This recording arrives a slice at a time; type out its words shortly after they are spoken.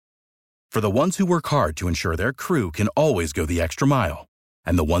For the ones who work hard to ensure their crew can always go the extra mile,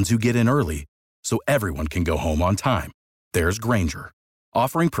 and the ones who get in early so everyone can go home on time, there's Grainger,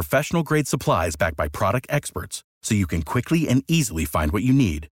 offering professional-grade supplies backed by product experts so you can quickly and easily find what you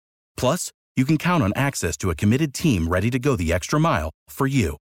need. Plus, you can count on access to a committed team ready to go the extra mile for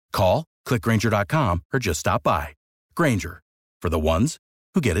you. Call, click Grainger.com, or just stop by. Grainger, for the ones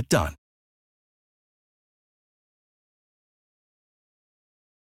who get it done.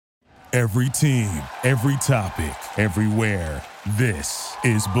 Every team, every topic, everywhere. This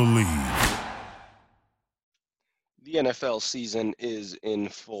is Believe. The NFL season is in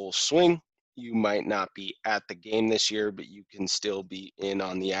full swing. You might not be at the game this year, but you can still be in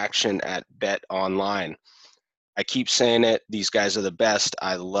on the action at Bet Online. I keep saying it, these guys are the best.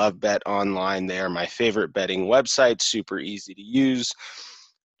 I love Bet Online. They are my favorite betting website, super easy to use,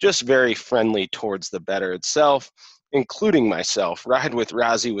 just very friendly towards the bettor itself, including myself. Ride with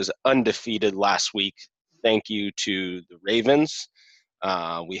Razi was undefeated last week. Thank you to the Ravens.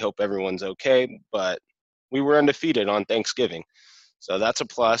 We hope everyone's okay, but we were undefeated on Thanksgiving. So that's a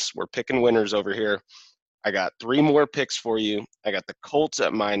plus. We're picking winners over here. I got 3 more picks for you. I got the Colts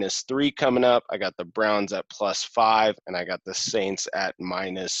at -3 coming up. I got the Browns at +5, and I got the Saints at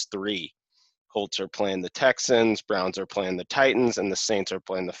 -3. Colts are playing the Texans, Browns are playing the Titans, and the Saints are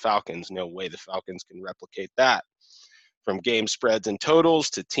playing the Falcons. No way the Falcons can replicate that. From game spreads and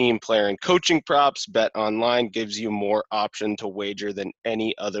totals to team, player, and coaching props, Bet Online gives you more option to wager than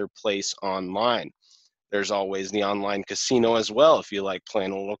any other place online. There's always the online casino as well if you like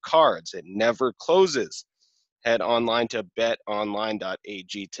playing a little cards. It never closes. Head online to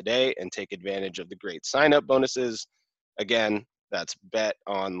betonline.ag today and take advantage of the great sign-up bonuses. Again, that's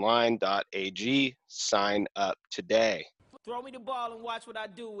betonline.ag. Sign up today. Throw me the ball and watch what I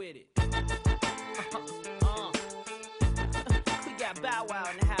do with it. We got Bow Wow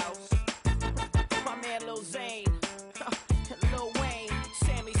in the house. My man Lil Zane, Lil Wayne,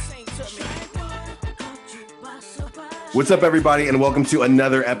 Sammy Saint to me. What's up, everybody, and welcome to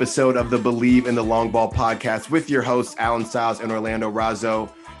another episode of the Believe in the Long Ball podcast with your hosts, Alan Stiles and Orlando Razzo.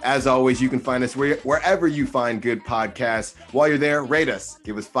 As always, you can find us wherever you find good podcasts. While you're there, rate us.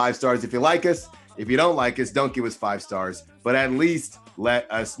 Give us 5 stars if you like us. If you don't like us, don't give us 5 stars, but at least let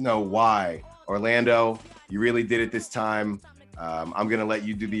us know why. Orlando, you really did it this time. I'm going to let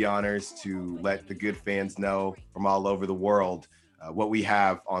you do the honors to let the good fans know from all over the world what we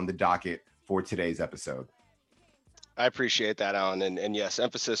have on the docket for today's episode. I appreciate that, Alan. And yes,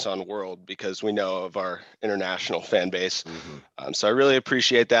 emphasis on world because we know of our international fan base. So I really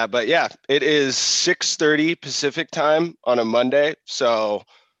appreciate that. But yeah, it is 6:30 Pacific time on a Monday. So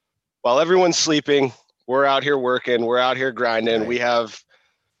while everyone's sleeping, we're out here working. We're out here grinding. Right. We have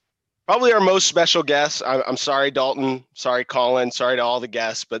probably our most special guest. I'm sorry, Dalton. Sorry, Colin. Sorry to all the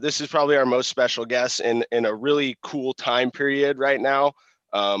guests. But this is probably our most special guest in a really cool time period right now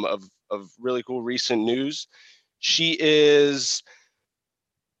of really cool recent news. She is,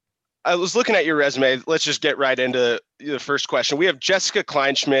 I was looking at your resume. Let's just get right into the first question. We have Jessica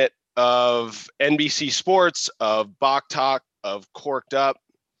Kleinschmidt of NBC Sports, of Bach Talk, of Corked Up.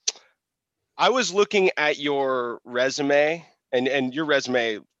 I was looking at your resume, and your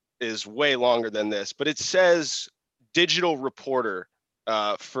resume is way longer than this, but it says digital reporter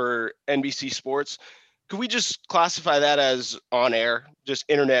for NBC Sports. Could we just classify that as on air, just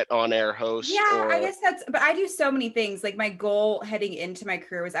internet on air host? Yeah, I guess but I do so many things. Like my goal heading into my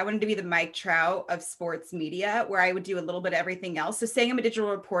career was I wanted to be the Mike Trout of sports media, where I would do a little bit of everything else. So saying I'm a digital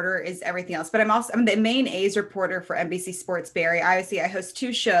reporter is everything else, but I'm the main A's reporter for NBC Sports Bay Area. Obviously, I host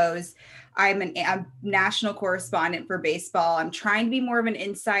 2 shows. I'm a national correspondent for baseball. I'm trying to be more of an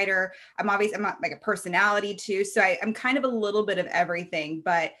insider. I'm not like a personality too. So I'm kind of a little bit of everything,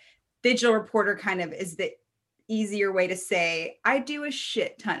 but digital reporter kind of is the easier way to say I do a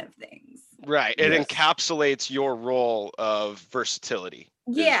shit ton of things. Right. It encapsulates your role of versatility.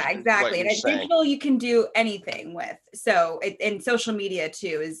 Yeah, exactly. And digital, you can do anything with. So and social media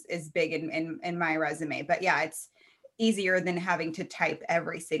too is big in my resume. But yeah, it's easier than having to type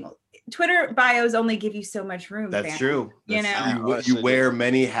every single. Twitter bios only give you so much room. That's true. You know, you wear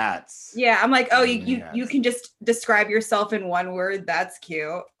many hats. Yeah, I'm like, oh, you can just describe yourself in one word. That's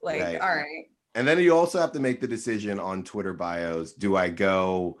cute. Like, right. All right. And then you also have to make the decision on Twitter bios. Do I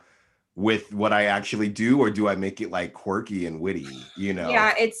go with what I actually do, or do I make it like quirky and witty? You know?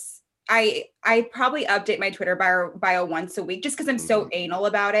 Yeah, I probably update my Twitter bio once a week just because I'm so anal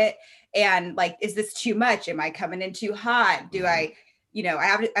about it. And like, is this too much? Am I coming in too hot? Do I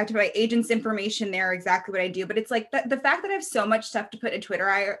have to put my agent's information there, exactly what I do. But it's like the fact that I have so much stuff to put in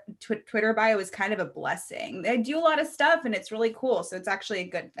Twitter bio is kind of a blessing. I do a lot of stuff and it's really cool. So it's actually a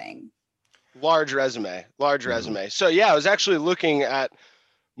good thing. Large resume. So yeah, I was actually looking at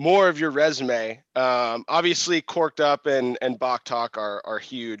more of your resume. Obviously Corked Up and Bach Talk are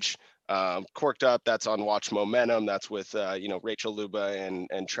huge. Corked Up, that's on Watch Momentum. That's with Rachel Luba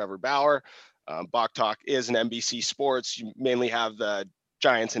and Trevor Bauer. Bach Talk is an NBC Sports. You mainly have the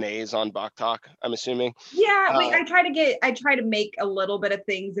Giants and A's on Bach Talk, I'm assuming. Yeah, I try to make a little bit of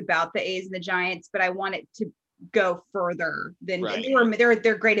things about the A's and the Giants, but I want it to go further than Right.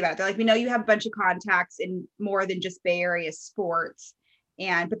 they're great about it. They're like, we know you have a bunch of contacts in more than just Bay Area sports.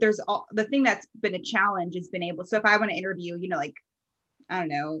 But there's the thing that's been a challenge has been able. So if I want to interview, like, I don't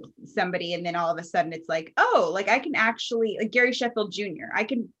know, somebody, and then all of a sudden it's like, oh, like I can actually, like Gary Sheffield Jr., I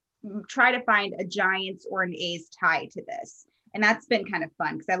can try to find a Giants or an A's tie to this. And that's been kind of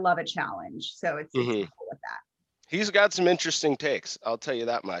fun because I love a challenge. So it's cool with that. He's got some interesting takes. I'll tell you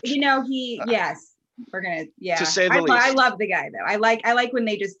that much. Yes, we're going to, yeah. To say the least. I love the guy though. I like when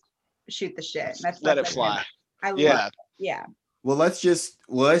they just shoot the shit. Let it fly. I love it. Yeah. Well, let's just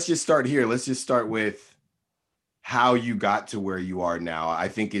start here. Let's just start with how you got to where you are now. I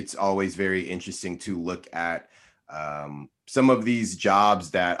think it's always very interesting to look at some of these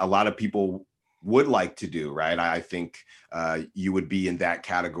jobs that a lot of people would like to do, right? I think you would be in that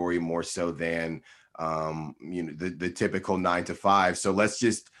category more so than the typical 9 to 5. So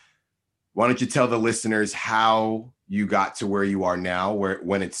why don't you tell the listeners how you got to where you are now,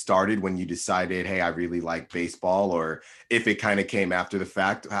 when it started, when you decided, hey, I really like baseball, or if it kind of came after the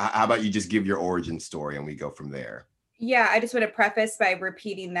fact. How about you just give your origin story and we go from there? Yeah, I just want to preface by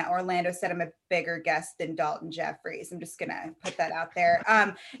repeating that Orlando said I'm a bigger guest than Dalton Jeffries. I'm just going to put that out there.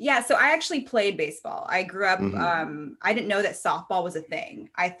 So I actually played baseball. I grew up, I didn't know that softball was a thing.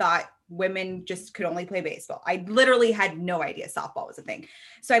 I thought women just could only play baseball. I literally had no idea softball was a thing.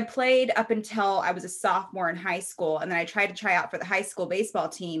 So I played up until I was a sophomore in high school. And then I tried to try out for the high school baseball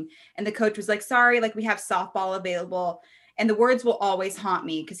team. And the coach was like, sorry, like we have softball available. And the words will always haunt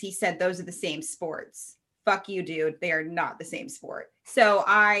me because he said, those are the same sports. Fuck you, dude. They are not the same sport. So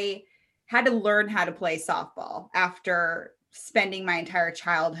I had to learn how to play softball after spending my entire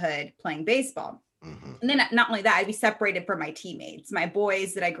childhood playing baseball. And then not only that, I'd be separated from my teammates, my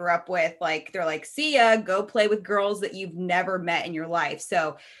boys that I grew up with. Like, they're like, see ya, go play with girls that you've never met in your life.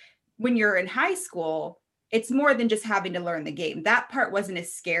 So when you're in high school, it's more than just having to learn the game. That part wasn't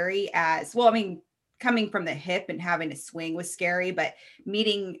as scary as, well, I mean, coming from the hip and having to swing was scary, but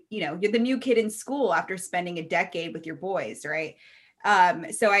meeting, you're the new kid in school after spending a decade with your boys, right?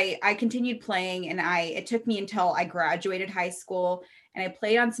 So I continued playing, and it took me until I graduated high school, and I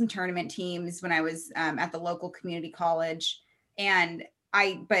played on some tournament teams when I was at the local community college,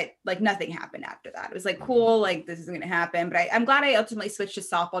 but like nothing happened after that. It was like, cool, like this isn't going to happen. But I'm glad I ultimately switched to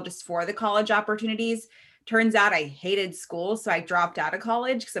softball just for the college opportunities. Turns out I hated school, so I dropped out of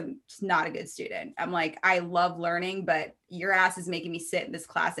college because I'm just not a good student. I'm like, I love learning, but your ass is making me sit in this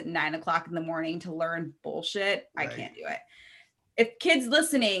class at 9 o'clock in the morning to learn bullshit. Right. I can't do it. If kids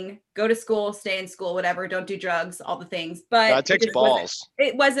listening, go to school, stay in school, whatever, don't do drugs, all the things. But that takes balls.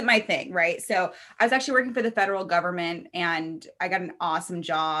 It wasn't my thing, right? So I was actually working for the federal government, and I got an awesome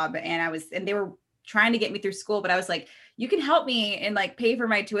job, and they were trying to get me through school, but I was like, you can help me and like pay for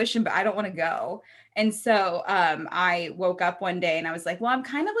my tuition, but I don't want to go. And so I woke up one day and I was like, well, I'm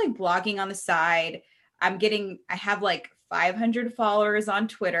kind of like blogging on the side. I have like 500 followers on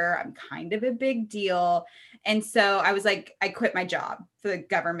Twitter. I'm kind of a big deal. And so I was like, I quit my job for the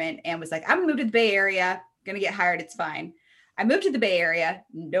government and was like, I'm gonna move to the Bay Area, gonna get hired. It's fine. I moved to the Bay Area.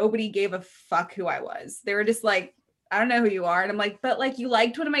 Nobody gave a fuck who I was. They were just like, I don't know who you are. And I'm like, but like, you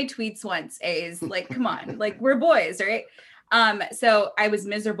liked one of my tweets once, A's, like, come on, like we're boys, right? So I was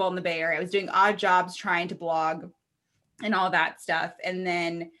miserable in the Bay Area. I was doing odd jobs, trying to blog and all that stuff. And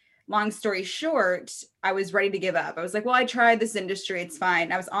then long story short, I was ready to give up. I was like, well, I tried this industry. It's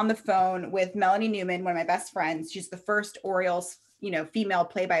fine. I was on the phone with Melanie Newman, one of my best friends. She's the first Orioles, female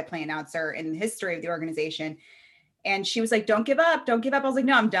play-by-play announcer in the history of the organization. And she was like, don't give up. Don't give up. I was like,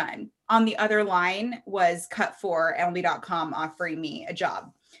 no, I'm done. On the other line was Cut4, MLB.com offering me a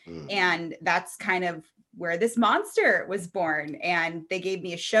job. And that's kind of where this monster was born. And they gave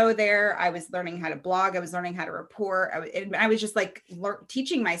me a show there. I was learning how to blog. I was learning how to report. I was just like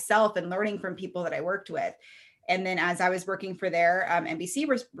teaching myself and learning from people that I worked with. And then as I was working for there, NBC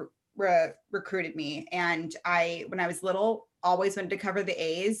recruited me. And when I was little, always wanted to cover the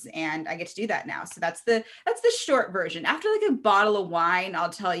A's, and I get to do that now. So that's the short version. After like a bottle of wine, I'll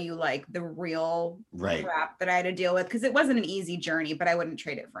tell you like the real crap that I had to deal with, because it wasn't an easy journey, but I wouldn't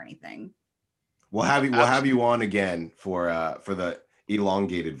trade it for anything. We'll have you on again for the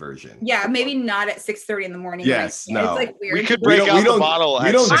elongated version. Yeah, maybe not at 6:30 in the morning. Yes, right? no. It's like weird. We could break out the bottle.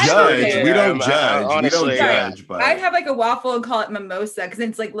 We don't judge. We don't judge. Honestly, we don't judge. But I'd have like a waffle and call it mimosa because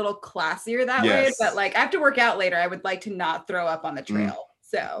it's like a little classier that way. But like I have to work out later. I would like to not throw up on the trail.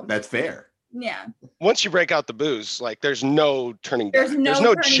 So that's fair. Yeah. Once you break out the booze, like there's no turning back. There's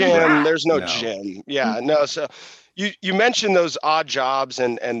no gym. back. There's no gym. Yeah. No. So you mentioned those odd jobs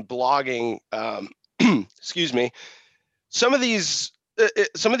and blogging. Excuse me. Some of these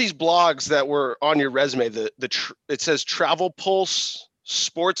blogs that were on your resume, it says Travel Pulse,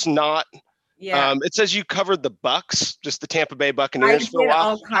 Sports Not. Yeah. It says you covered the Bucks, just the Tampa Bay Buccaneers for a while.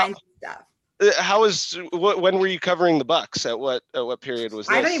 All kinds of stuff. When were you covering the Bucks? At what period was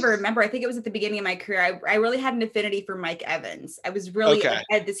this? I don't even remember. I think it was at the beginning of my career. I really had an affinity for Mike Evans. I was really I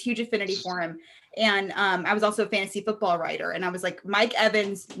had this huge affinity for him. And I was also a fantasy football writer. And I was like, Mike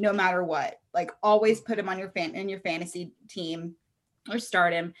Evans, no matter what, like always put him on your fantasy team or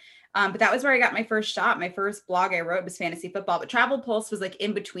start him. But that was where I got my first shot. My first blog I wrote was fantasy football, but Travel Pulse was like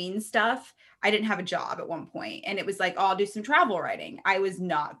in between stuff. I didn't have a job at one point, and it was like, oh, I'll do some travel writing. I was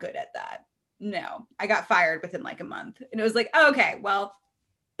not good at that. No, I got fired within like a month, and it was like, oh, okay, well,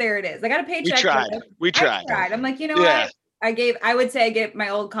 there it is. I got a paycheck. We tried. I'm like, you know what? I would say I gave my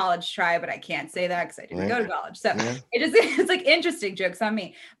old college try, but I can't say that because I didn't go to college. So it's like interesting, jokes on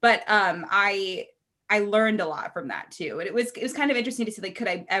me. But I learned a lot from that too. And it was kind of interesting to see, like, could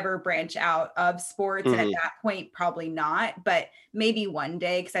I ever branch out of sports? And at that point, probably not, but maybe one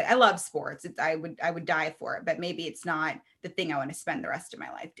day, because I love sports. I would die for it, but maybe it's not the thing I want to spend the rest of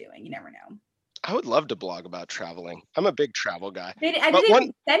my life doing. You never know. I would love to blog about traveling. I'm a big travel guy. They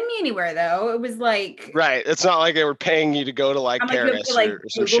didn't send me anywhere though. It was like, right. It's not like they were paying you to go to like Paris or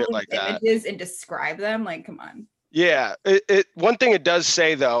some shit like that. Images and describe them. Like, come on. Yeah. One thing it does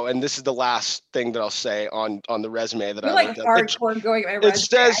say though, and this is the last thing that I'll say on the resume that I like hardcore going at my resume. It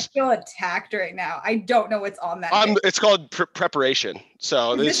says, I feel attacked right now. I don't know what's on that. It's called preparation.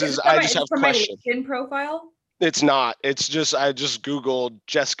 So I just have questions. My LinkedIn profile. It's not. It's just I just Googled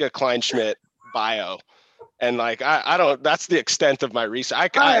Jessica Kleinschmidt bio, and like I don't. That's the extent of my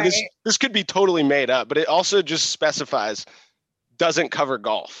research. This could be totally made up, but it also just specifies doesn't cover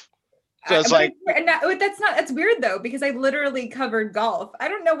golf. So it's that's weird though, because I literally covered golf. I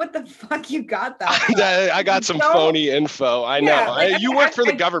don't know what the fuck you got that. I got some phony info. I know. You work for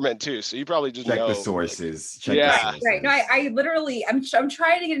the government too, so you probably just check know the sources. Right. No, I literally, I'm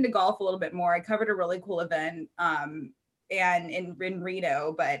trying to get into golf a little bit more. I covered a really cool event, and in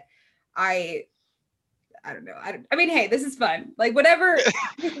Reno, but I don't know. I mean, hey, this is fun. Like whatever.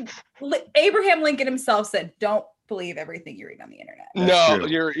 Abraham Lincoln himself said, "Don't believe everything you read on the internet." No,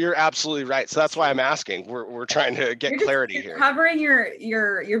 you're absolutely right. So that's why I'm asking. We're trying to get clarity here. Covering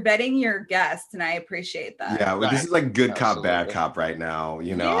you're vetting your guests, and I appreciate that. Yeah, well, this is like good cop, bad cop right now.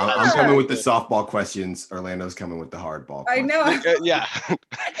 You know, I'm coming with the softball questions. Orlando's coming with the hardball. I know. Yeah.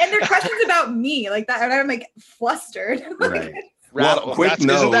 And they're questions about me like that, and I'm like flustered. Right. Well, quick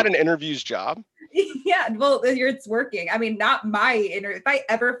note. Isn't that an interview's job? Yeah, well, it's working. I mean, not my interview. If I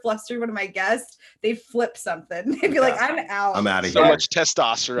ever flustered one of my guests, they'd flip something. They'd be like, I'm out. I'm out of here. So much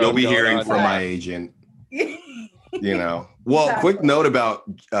testosterone. You'll be hearing from my agent. You know. Well, exactly. Quick note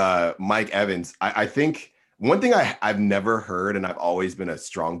about Mike Evans. I think one thing I've never heard, and I've always been a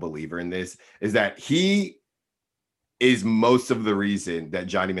strong believer in this, is that he is most of the reason that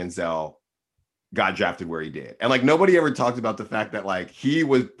Johnny Manziel got drafted where he did. And like nobody ever talked about the fact that like he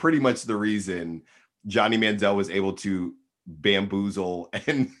was pretty much the reason Johnny Manziel was able to bamboozle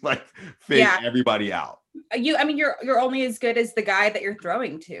and like fake everybody out. You're only as good as the guy that you're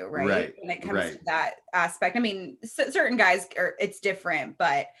throwing to, right? Right. When it comes to that aspect. I mean, certain guys it's different,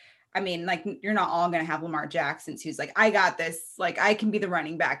 but I mean, like you're not all going to have Lamar Jackson who's like, I got this, like I can be the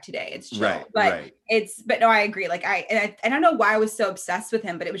running back today. It's chill. Right, but no, I agree. Like I don't know why I was so obsessed with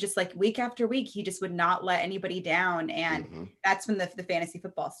him, but it was just like week after week, he just would not let anybody down. And that's when the fantasy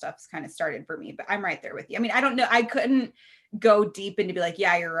football stuff's kind of started for me, but I'm right there with you. I mean, I don't know. I couldn't go deep into be like,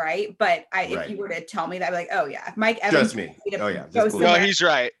 yeah, you're right. But if you were to tell me that, I'd be like, oh yeah, if Mike Evans. Trust me. No, he's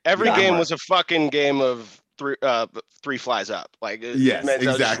right. Every game was a fucking game of three flies up. Like yes,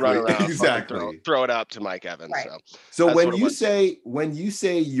 exactly. Run around, exactly. Throw it up to Mike Evans. Right. So when you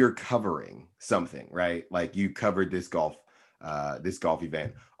say you're covering something, right? Like you covered this golf this golf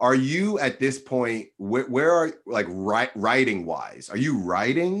event. Are you at this point, where are like writing wise? Are you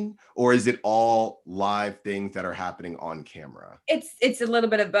writing, or is it all live things that are happening on camera? It's a little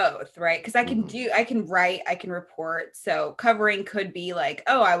bit of both, right? Because I can write, I can report. So covering could be like,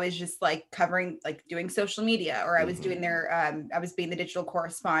 oh, I was just like covering, like doing social media, or I was doing I was being the digital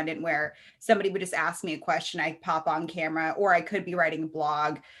correspondent where somebody would just ask me a question, I pop on camera, or I could be writing a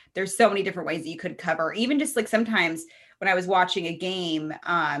blog. There's so many different ways that you could cover. Even just like sometimes when I was watching a game,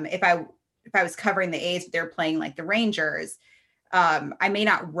 if I was covering the A's, they're playing like the Rangers. I may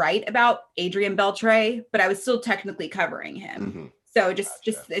not write about Adrian Beltre, but I was still technically covering him. So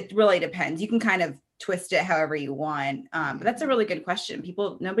just it really depends. You can kind of twist it however you want. But that's a really good question.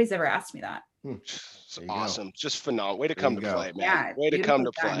 Nobody's ever asked me that. It's awesome. Go. Just phenomenal. Way to come to play, man. Yeah, way to come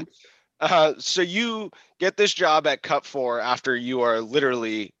to play. So you get this job at Cup 4 after you are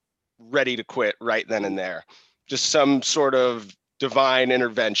literally ready to quit right then and there. Just some sort of divine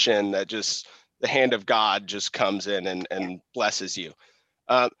intervention that just the hand of God just comes in and blesses you.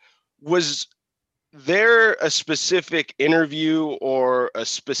 Was there a specific interview or a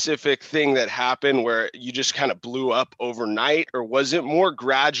specific thing that happened where you just kind of blew up overnight, or was it more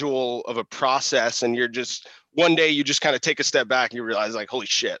gradual of a process and you're just one day you just kind of take a step back and you realize like, holy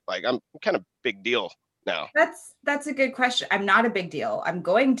shit, like I'm kind of big deal now? That's a good question. I'm not a big deal. I'm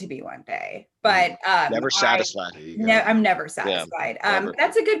going to be one day, but never satisfied. I'm never satisfied. Yeah, never.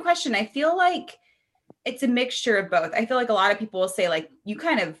 That's a good question. I feel like it's a mixture of both. I feel like a lot of people will say like you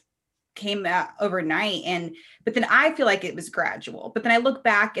kind of came out overnight, but then I feel like it was gradual. But then I look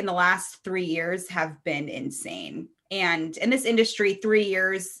back, and the last 3 years have been insane. And in this industry, 3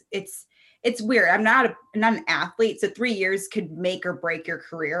 years, it's weird. I'm not an athlete, so 3 years could make or break your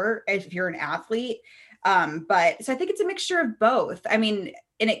career if you're an athlete. But so I think it's a mixture of both. I mean,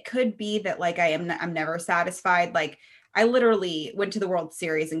 and it could be that like I'm never satisfied. Like I literally went to the World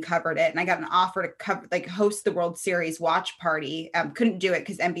Series and covered it, and I got an offer to host the World Series watch party. Couldn't do it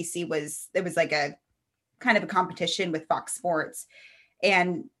because NBC was like a kind of a competition with Fox Sports,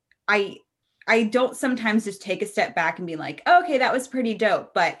 and I don't sometimes just take a step back and be like, oh, okay, that was pretty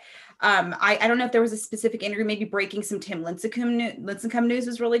dope, but. I don't know if there was a specific interview, maybe breaking some Tim Lincecum news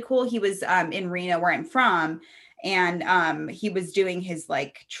was really cool. He was in Reno, where I'm from, and he was doing his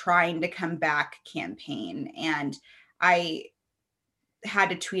like trying to come back campaign. And I had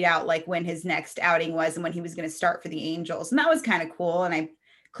to tweet out like when his next outing was and when he was going to start for the Angels. And that was kind of cool. And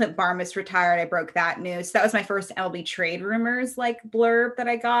Clint Barmas retired. I broke that news. So that was my first MLB trade rumors like blurb that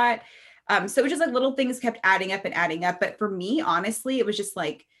I got. So it was just like little things kept adding up and adding up. But for me, honestly, it was just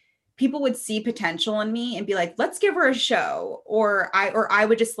like, people would see potential in me and be like, let's give her a show. Or I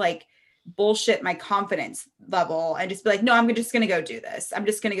would just like bullshit my confidence level and just be like, no, I'm just going to go do this. I'm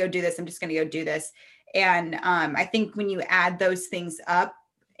just going to go do this. I'm just going to go do this. And I think when you add those things up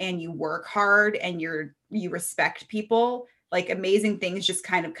and you work hard and you respect people, like amazing things just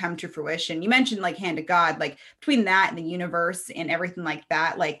kind of come to fruition. You mentioned like hand of God, like between that and the universe and everything like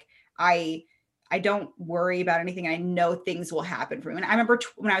that, like I don't worry about anything. I know things will happen for me. And I remember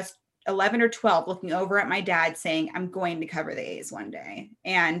when I was 11 or 12, looking over at my dad saying, I'm going to cover the A's one day.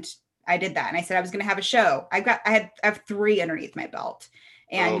 And I did that. And I said, I was going to have a show. I have 3 underneath my belt.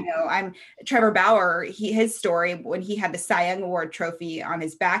 And, I'm Trevor Bauer, his story when he had the Cy Young Award trophy on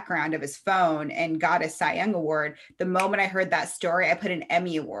his background of his phone and got a Cy Young Award. The moment I heard that story, I put an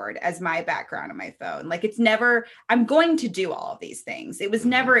Emmy Award as my background on my phone. Like I'm going to do all of these things. It was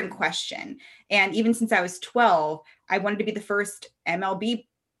never in question. And even since I was 12, I wanted to be the first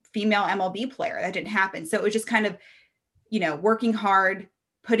female MLB player. That didn't happen. So it was just kind of, working hard,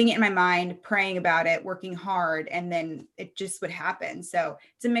 putting it in my mind, praying about it, working hard, and then it just would happen. So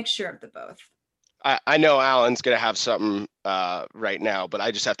it's a mixture of the both. I know Alan's going to have something right now, but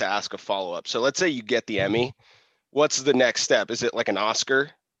I just have to ask a follow-up. So let's say you get the Emmy. What's the next step? Is it like an Oscar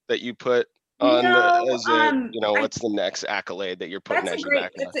that you put on what's the next accolade that you're putting as your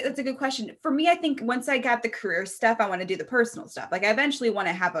back? That's a good question. For me, I think once I got the career stuff, I want to do the personal stuff. Like I eventually want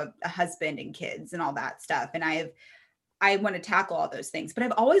to have a husband and kids and all that stuff. And I want to tackle all those things, but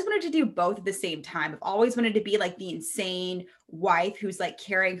I've always wanted to do both at the same time. I've always wanted to be like the insane wife who's like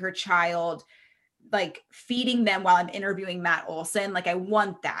carrying her child, like feeding them while I'm interviewing Matt Olson. Like I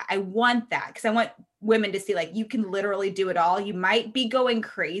want that because I want women to see like you can literally do it all. You might be going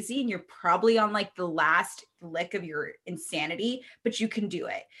crazy and you're probably on like the last lick of your insanity, but you can do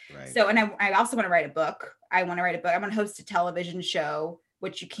it. Right. So, and I also want to write a book. I want to host a television show,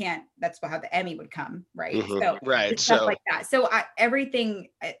 which you can't, that's how the Emmy would come. Right. Mm-hmm. So right. Stuff like that. So everything,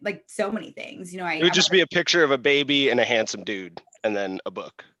 like so many things, it would just be a picture of a baby and a handsome dude. and then a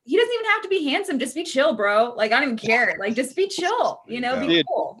book. He doesn't even have to be handsome. Just be chill, bro. Like, I don't even care. Like, just be chill. You know, be Dude,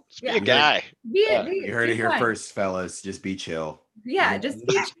 cool. Just be a guy. You heard it here fun. first, fellas. Just be chill. Yeah, just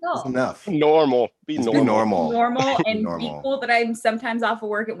be That's chill. enough. Normal. Be Just normal. be Normal and Normal. be cool that I'm sometimes off of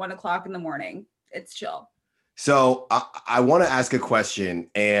work at 1 o'clock in the morning. It's chill. So I want to ask a question,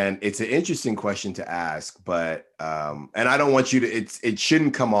 and it's an interesting question to ask, but and I don't want you to. It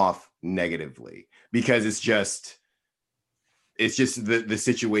shouldn't come off negatively because it's just the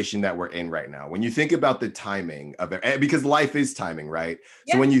situation that we're in right now. When you think about the timing of it, because life is timing, right?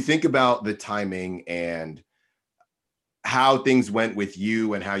 Yeah. So when you think about the timing and how things went with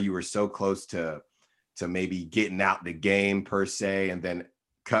you and how you were so close to maybe getting out the game per se, and then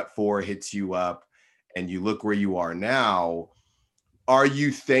Cut 4 hits you up and you look where you are now, are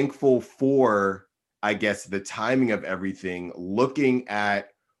you thankful for, I guess, the timing of everything, looking at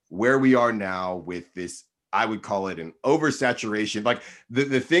where we are now with this, I would call it an oversaturation. Like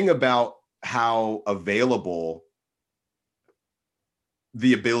the thing about how available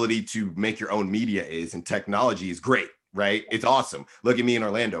the ability to make your own media is and technology is great, right? It's awesome. Look at me in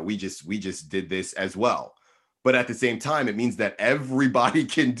Orlando. We just did this as well. But at the same time, it means that everybody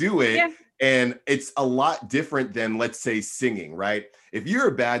can do it. Yeah. And it's a lot different than, let's say, singing, right? If you're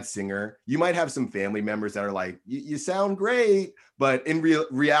a bad singer, you might have some family members that are like, you sound great, but in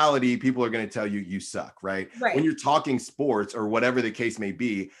reality, people are going to tell you you suck, right? When you're talking sports or whatever the case may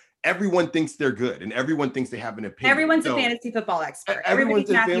be, everyone thinks they're good and everyone thinks they have an opinion. Everyone's a fantasy football expert. Everyone's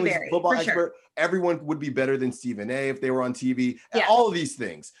a Matthew fantasy Berry, football for expert. sure. Everyone would be better than Stephen A. if they were on TV. Yeah. All of these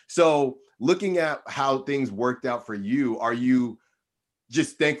things. So looking at how things worked out for you, are you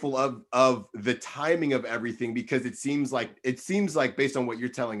just thankful of the timing of everything? Because it seems like based on what you're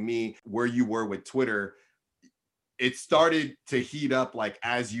telling me, where you were with Twitter, it started to heat up like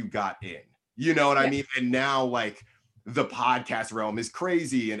as you got in, you know what I mean? And now like the podcast realm is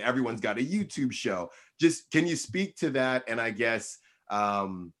crazy and everyone's got a YouTube show. Just, can you speak to that? And I guess,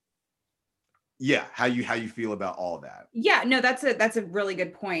 how you feel about all of that? Yeah, no, that's a really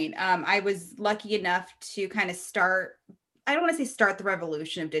good point. I was lucky enough to kind of start, I don't want to say start the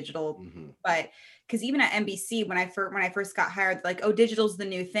revolution of digital, but because even at NBC, when I first got hired, like, oh, digital's the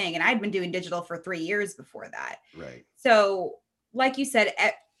new thing. And I'd been doing digital for 3 years before that. Right. So like you said,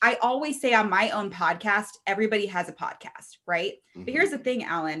 I always say on my own podcast, everybody has a podcast, right? But here's the thing,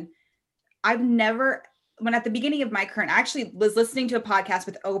 Alan, when at the beginning of my career, I actually was listening to a podcast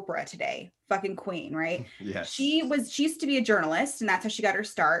with Oprah today, fucking queen, right? Yes. She used to be a journalist and that's how she got her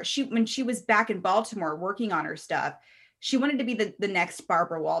start. When she was back in Baltimore working on her stuff, she wanted to be the next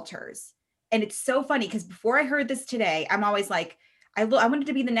Barbara Walters. And it's so funny because before I heard this today, I'm always like, I wanted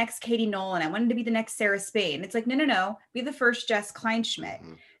to be the next Katie Nolan. I wanted to be the next Sarah Spain. It's like, no, be the first Jess Kleinschmidt.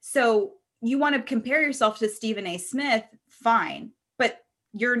 So you want to compare yourself to Stephen A. Smith, fine, but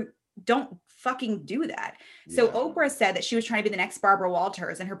don't fucking do that. So Oprah said that she was trying to be the next Barbara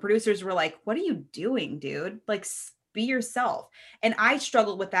Walters, and her producers were like, what are you doing, dude? Like, be yourself. And I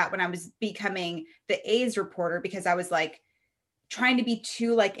struggled with that when I was becoming the A's reporter, because I was like trying to be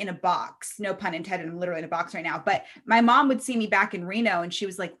too like in a box, no pun intended. I'm literally in a box right now. But my mom would see me back in Reno and she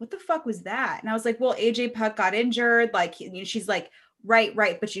was like, what the fuck was that? And I was like, well, AJ Puck got injured. Like, she's like,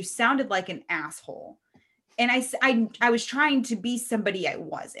 right. But you sounded like an asshole. And I was trying to be somebody I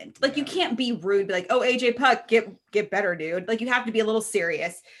wasn't. Like, you can't be rude, be like, oh, AJ Puck, get better, dude. Like, you have to be a little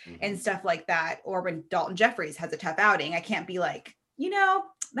serious and stuff like that. Or when Dalton Jeffries has a tough outing, I can't be like,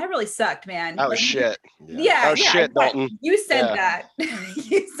 that really sucked, man. Oh, like, shit. Yeah. Shit, Dalton. You said that.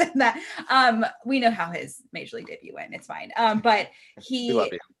 You said that. We know how his major league debut went. It's fine. But We love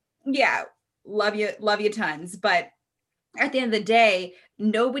you. Yeah, love you tons. But at the end of the day,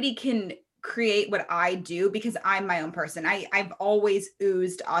 nobody can create what I do because I'm my own person. I've always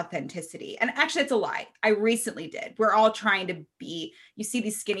oozed authenticity. And actually, it's a lie. I recently did. We're all trying to be, you see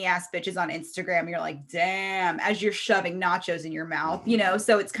these skinny ass bitches on Instagram, and you're like, damn, as you're shoving nachos in your mouth,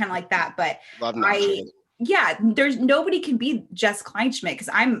 so it's kind of like that. But there's nobody can be Jess Kleinschmidt because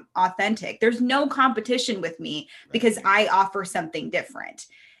I'm authentic. There's no competition with me because I offer something different.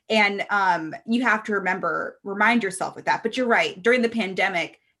 And you have to remind yourself with that. But you're right. During the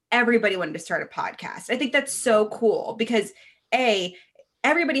pandemic, everybody wanted to start a podcast. I think that's so cool because A,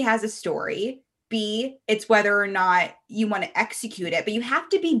 everybody has a story. B, it's whether or not you want to execute it, but you have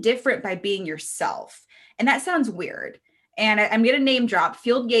to be different by being yourself. And that sounds weird. And I'm going to name drop.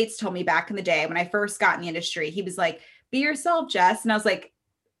 Field Yates told me back in the day when I first got in the industry, he was like, be yourself, Jess. And I was like,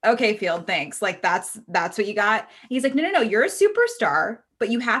 okay, Field, thanks. Like, that's what you got. And he's like, no, you're a superstar, but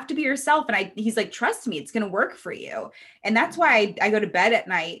you have to be yourself. And he's like, trust me, it's going to work for you. And that's why I go to bed at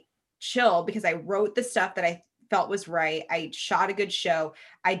night chill, because I wrote the stuff that I felt was right. I shot a good show.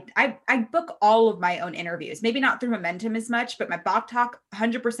 I book all of my own interviews, maybe not through Momentum as much, but my Bach Talk,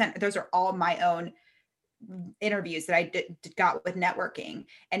 100%, those are all my own interviews that I got with networking.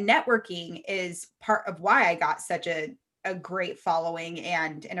 And networking is part of why I got such a great following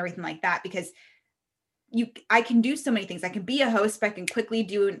and everything like that, because I can do so many things. I can be a host, but I can quickly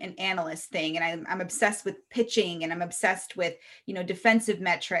do an analyst thing. And I'm obsessed with pitching, and I'm obsessed with, defensive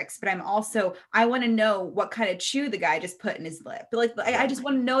metrics, but I want to know what kind of chew the guy just put in his lip. But I just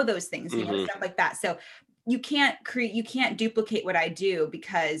want to know those things, stuff like that. So you can't duplicate what I do,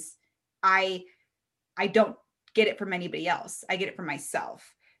 because I don't get it from anybody else. I get it from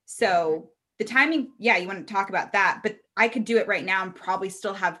myself. So the timing, you want to talk about that, but I could do it right now and probably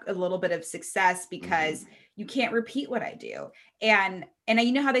still have a little bit of success, because you can't repeat what I do. And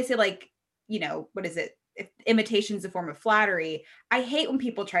how they say, what is it? If imitation's a form of flattery. I hate when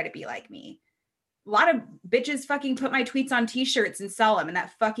people try to be like me. A lot of bitches fucking put my tweets on t-shirts and sell them, and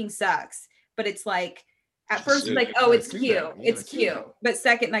that fucking sucks. But it's like, at first it's like, oh, it's cute. It's cute. But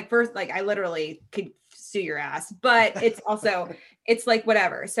second, first, I literally could sue your ass, but it's also, it's like,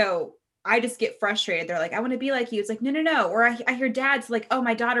 whatever. So I just get frustrated. They're like, I want to be like you. It's like, no. Or I hear dads like, oh,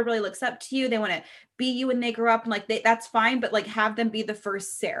 my daughter really looks up to you. They want to be you when they grow up. And that's fine. But have them be the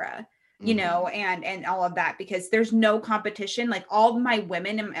first Sarah, and all of that, because there's no competition. All my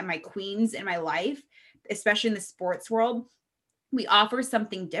women and my queens in my life, especially in the sports world, we offer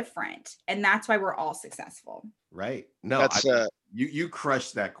something different. And that's why we're all successful. Right. No, you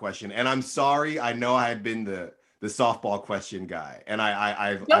crushed that question. And I'm sorry. I know I had been the softball question guy, and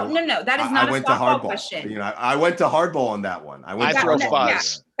no, that is not a softball question. I went to hardball on that one. I throw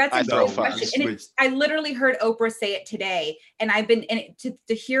fuzz. That's a great question. And I literally heard Oprah say it today, and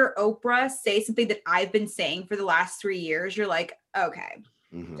to hear Oprah say something that I've been saying for the last 3 years, you're like, okay,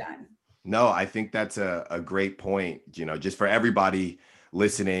 done. No, I think that's a great point. Just for everybody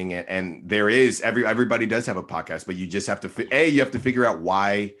listening, and there is everybody does have a podcast, but you just have to you have to figure out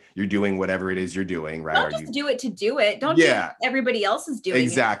why you're doing whatever it is you're doing, right? Don't just do it to do it. Don't do what everybody else is doing.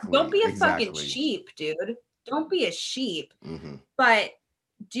 Exactly. Don't be a fucking sheep, dude. Don't be a sheep. But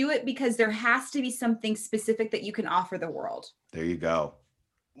do it because there has to be something specific that you can offer the world. There you go.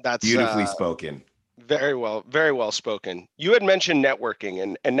 That's beautifully spoken. Very well spoken. You had mentioned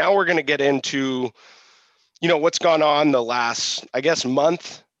networking, and now we're going to get into what's gone on the last, I guess,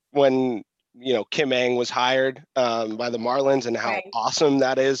 month, when, Kim Ng was hired by the Marlins, and how awesome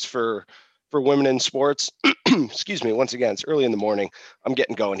that is for women in sports. Excuse me. Once again, it's early in the morning. I'm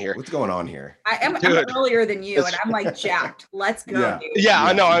getting going here. What's going on here? I'm earlier than you, and I'm jacked. Let's go, dude. Yeah,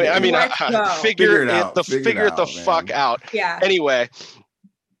 I know. I mean, figure it the fuck out. Yeah. Anyway,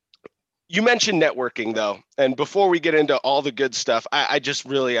 you mentioned networking, though, and before we get into all the good stuff, I've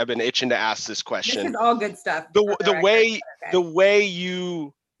been itching to ask this question. This is all good stuff. The way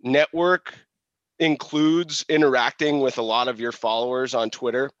you network includes interacting with a lot of your followers on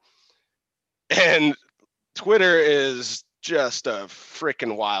Twitter, and Twitter is just a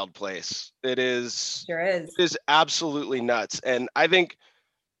freaking wild place. It is. Sure is. It is absolutely nuts, and I think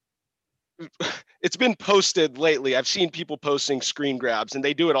it's been posted lately. I've seen people posting screen grabs, and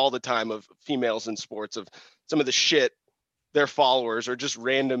they do it all the time, of females in sports, of some of the shit their followers or just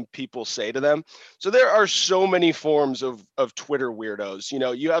random people say to them. So there are so many forms of Twitter weirdos.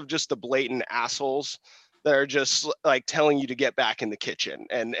 You have just the blatant assholes that are just telling you to get back in the kitchen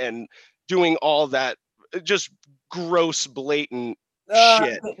and doing all that just gross, blatant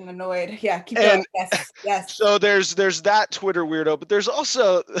shit. I'm getting annoyed. Yeah, keep going. Yes. So there's that Twitter weirdo, but there's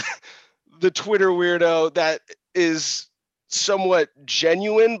also the Twitter weirdo that is somewhat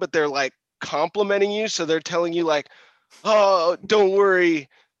genuine, but they're complimenting you. So they're telling you oh, don't worry,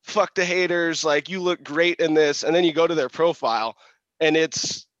 fuck the haters. You look great in this. And then you go to their profile, and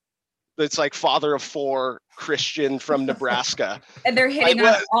it's father of 4 Christian from Nebraska. And they're hitting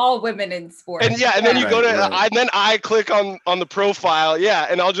on all women in sports. And and then you go to, and then I click on the profile. Yeah.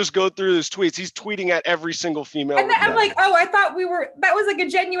 And I'll just go through his tweets. He's tweeting at every single female. And I'm like, oh, I thought that was a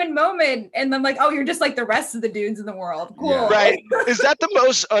genuine moment. And then oh, you're just like the rest of the dudes in the world. Cool. Yeah. Right. Is that the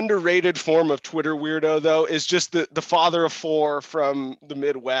most underrated form of Twitter weirdo, though? Is just the father of 4 from the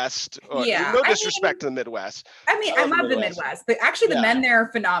Midwest? No disrespect to the Midwest. I love the Midwest. But actually the men there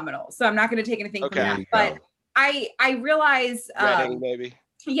are phenomenal. So I'm not going to take anything from that. But I realize Reading, maybe.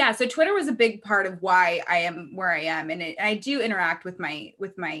 Yeah, so Twitter was a big part of why I am where I am, and I do interact with my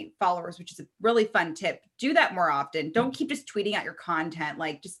followers, which is a really fun tip. Do that more often. Don't keep just tweeting out your content.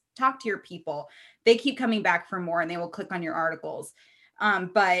 Just talk to your people. They keep coming back for more, and they will click on your articles.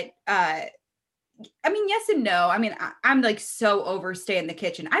 But I mean, yes and no. I mean, I'm like so over stay in the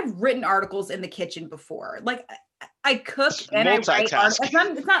kitchen. I've written articles in the kitchen before. Like I cook and I write articles.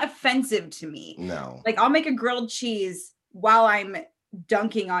 It's not offensive to me. No. Like I'll make a grilled cheese while I'm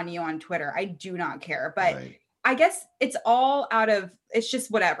dunking on you on Twitter. I do not care. But Right. I guess it's all out of, it's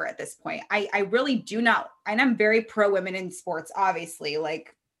just whatever at this point. I really do not, and I'm very pro women in sports, obviously.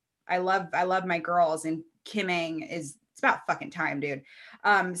 Like I love my girls, and Kim Ng it's about fucking time, dude.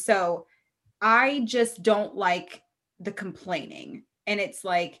 So I just don't like the complaining. And it's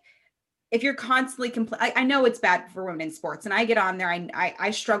like, if you're constantly I know it's bad for women in sports, and I get on there.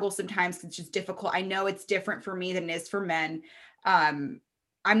 I struggle sometimes because it's just difficult. I know it's different for me than it is for men. I'm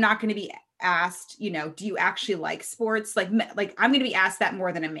not going to be asked, do you actually like sports? Like I'm going to be asked that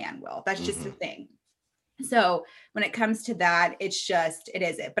more than a man will. That's just a thing. So when it comes to that, it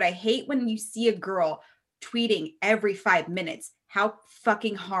is it. But I hate when you see a girl tweeting every 5 minutes how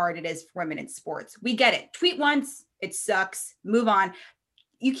fucking hard it is for women in sports. We get it. Tweet once, it sucks, move on.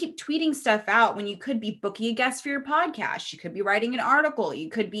 You keep tweeting stuff out when you could be booking a guest for your podcast. You could be writing an article. You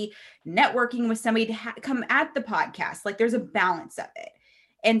could be networking with somebody to come at the podcast. Like there's a balance of it.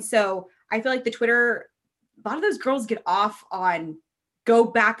 And so I feel like a lot of those girls get off on go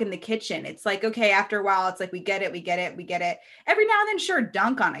back in the kitchen. It's like, okay, after a while, it's like, we get it. Every now and then, sure,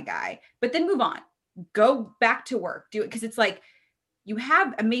 dunk on a guy, but then move on, go back to work, do it. Cause it's like, you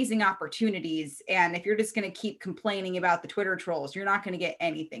have amazing opportunities. And if you're just going to keep complaining about the Twitter trolls, you're not going to get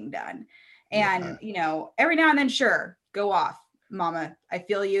anything done. And, every now and then, sure, go off, mama. I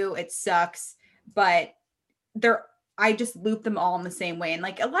feel you. It sucks, but I just loop them all in the same way. And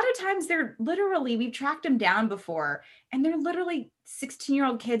like a lot of times we've tracked them down before, and they're literally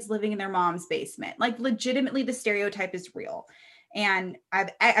 16-year-old kids living in their mom's basement. Like legitimately the stereotype is real. And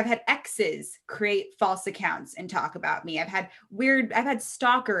I've had exes create false accounts and talk about me. I've had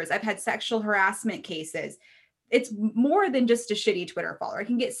stalkers. I've had sexual harassment cases. It's more than just a shitty Twitter follower. It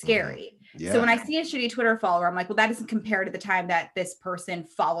can get scary. Yeah. So when I see a shitty Twitter follower, I'm like, well, that doesn't compare to the time that this person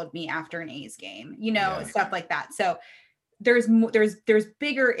followed me after an A's game, stuff like that. So there's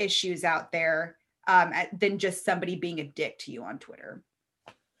bigger issues out there than just somebody being a dick to you on Twitter.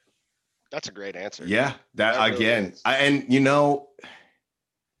 That's a great answer. Yeah, that again,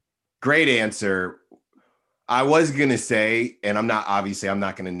 great answer. I was gonna say, and I'm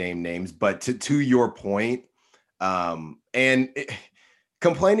not gonna name names, but to your point,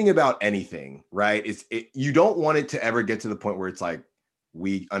 complaining about anything, right? You don't want it to ever get to the point where it's like,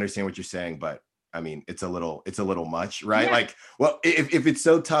 we understand what you're saying, but I mean, it's a little much, right? Yeah. Like, well, if it's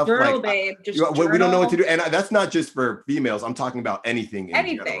so tough, journal, like, babe, we don't know what to do. And that's not just for females. I'm talking about anything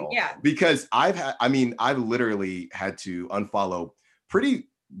in general. Yeah. Because I've literally had to unfollow pretty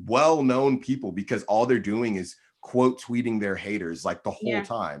well-known people because all they're doing is quote tweeting their haters like the whole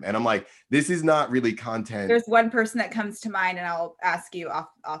time. And I'm like, this is not really content. There's one person that comes to mind, and I'll ask you off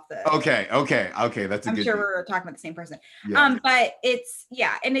the. Okay. That's I'm sure we're talking about the same person. Yeah. But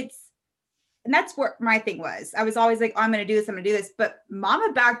and that's what my thing was. I was always like, oh, I'm going to do this. But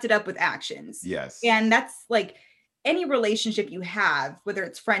mama backed it up with actions. Yes. And that's like any relationship you have, whether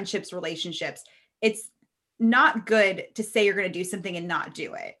it's friendships, relationships, it's not good to say you're going to do something and not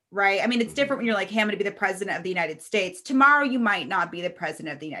do it. Right. I mean, it's different when you're like, hey, I'm going to be the president of the United States. Tomorrow, you might not be the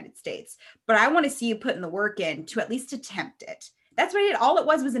president of the United States, but I want to see you putting the work in to at least attempt it. That's what I did. All it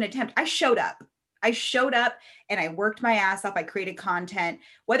was an attempt. I showed up and I worked my ass off. I created content,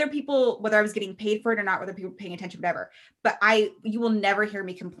 whether I was getting paid for it or not, whether people were paying attention, whatever. But you will never hear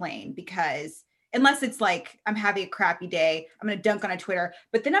me complain, because unless it's like I'm having a crappy day, I'm going to dunk on a Twitter,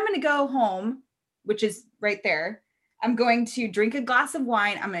 but then I'm going to go home, which is right there. I'm going to drink a glass of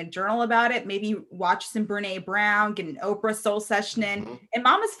wine. I'm going to journal about it. Maybe watch some Brene Brown, get an Oprah Soul Session in, and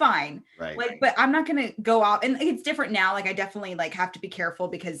mama's fine. Right. Like, but I'm not going to go out, and it's different now. Like I definitely have to be careful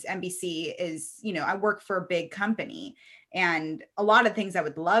because NBC is, I work for a big company, and a lot of things I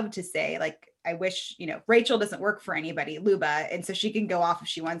would love to say, like, I wish, Rachel doesn't work for anybody, Luba. And so she can go off if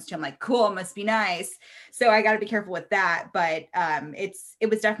she wants to. I'm like, cool, must be nice. So I got to be careful with that. But it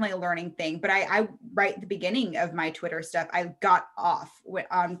was definitely a learning thing. But I right at the beginning of my Twitter stuff, I got off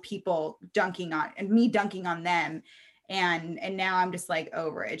on people dunking on them. And now I'm just like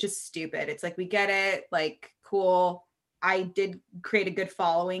over it. It's just stupid. It's like, we get it. Like, cool. I did create a good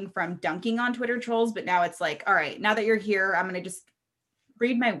following from dunking on Twitter trolls. But now it's like, all right, now that you're here, I'm going to just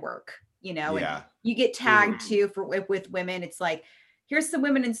read my work. And you get tagged too with women. It's like, here's some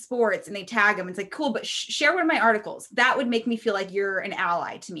women in sports, and they tag them. It's like, cool, but share one of my articles. That would make me feel like you're an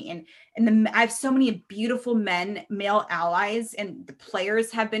ally to me. And I have so many beautiful male allies, and the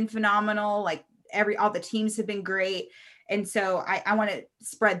players have been phenomenal. Like all the teams have been great. And so I want to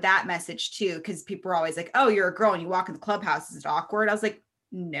spread that message too, because people are always like, oh, you're a girl and you walk in the clubhouse, is it awkward? I was like,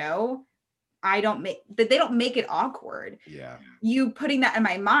 no, they don't make it awkward. Yeah. You putting that in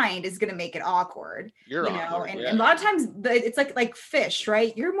my mind is going to make it awkward. You're you know, awkward, and, yeah. and a lot of times it's like fish,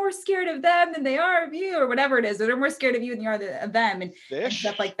 right? You're more scared of them than they are of you, or whatever it is. Or they're more scared of you than you are of them, and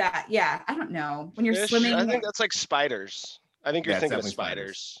stuff like that. Yeah, I don't know. When you're swimming, I think that's like spiders. I think you're thinking of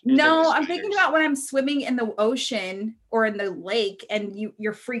spiders. No, I'm thinking about when I'm swimming in the ocean or in the lake, and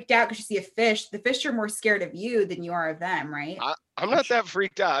you're freaked out because you see a fish. The fish are more scared of you than you are of them, right? I'm not that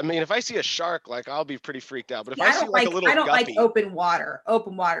freaked out. I mean, if I see a shark, like I'll be pretty freaked out. But if Yeah, I see like a little I don't guppy, like open water.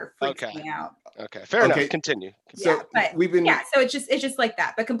 Open water freaks me out. Okay, fair enough. Continue. So So it's just like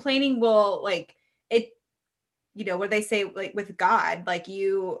that. But complaining will like it. You know what they say, like with God, like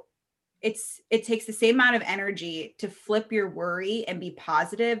it takes the same amount of energy to flip your worry and be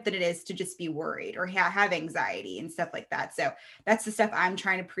positive than it is to just be worried or have anxiety and stuff like that. So that's the stuff I'm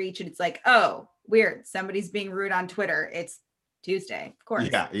trying to preach. And it's like, oh, weird. Somebody's being rude on Twitter. It's Tuesday, of course.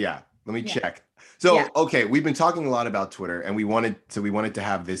 Yeah. Let me check. So, okay. We've been talking a lot about Twitter, and we wanted to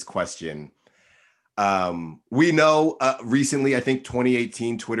have this question. We know recently, I think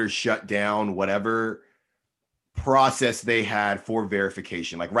 2018, Twitter shut down whatever process they had for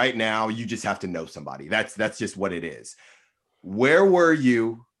verification. Like right now, you just have to know somebody. That's just what it is. Where were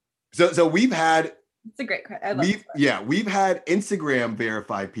you? So we've had. It's a great question. We've had Instagram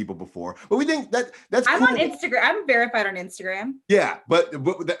verified people before, but we think that's. I'm on Instagram. I'm verified on Instagram. Yeah, but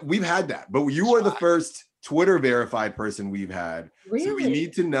we've had that. But you are the first Twitter verified person we've had. Really? So we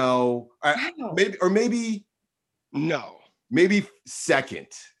need to know. Maybe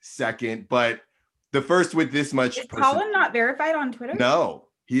second, but. The first with this much. Is Colin not verified on Twitter? No,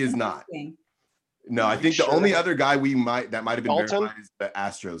 he is not. No, I think the only other guy that might have been verified is the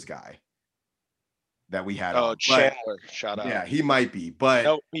Astros guy that we had. Oh, Chandler, shout out. Yeah, he might be, but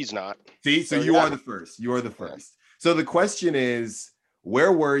no, he's not. See, so you are the first. You are the first. So the question is,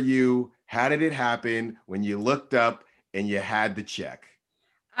 where were you? How did it happen when you looked up and you had the check?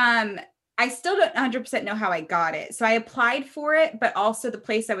 I still don't 100% know how I got it. So I applied for it, but also the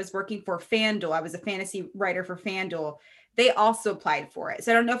place I was working for, FanDuel, I was a fantasy writer for FanDuel. They also applied for it.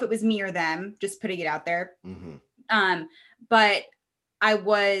 So I don't know if it was me or them, just putting it out there. Mm-hmm. But I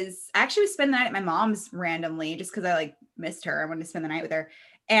actually was spending the night at my mom's randomly just because I like missed her. I wanted to spend the night with her.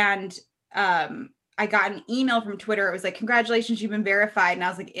 And I got an email from Twitter. It was like, congratulations, you've been verified. And I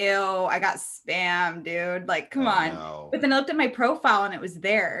was like, ew, I got spammed, dude. Like, come on. No. But then I looked at my profile and it was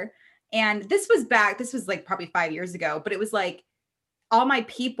there. And this was like probably 5 years ago, but it was like all my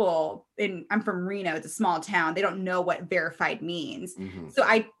people I'm from Reno. It's a small town. They don't know what verified means. Mm-hmm. So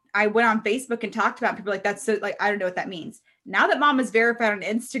I went on Facebook and talked about it. People like, that's so like, I don't know what that means. Now that mom is verified on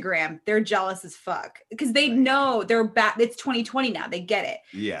Instagram, they're jealous as fuck because they know they're back. It's 2020 now. They get it.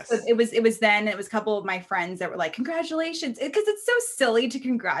 Yes. So it was then, it was a couple of my friends that were like, congratulations. Because it's so silly to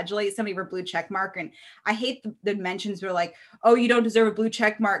congratulate somebody for blue check mark. And I hate the mentions were like, oh, you don't deserve a blue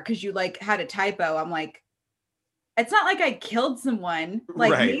check mark because you like had a typo. I'm like, it's not like I killed someone.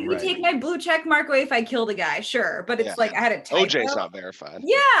 Like maybe take my blue check mark away if I killed a guy. Sure. But it's like I had a typo. OJ's not verified.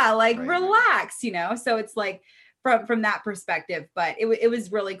 Yeah. Like relax, you know? So it's like, from that perspective, but it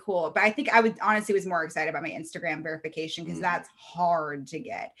was really cool. But I think I would honestly was more excited about my Instagram verification because that's hard to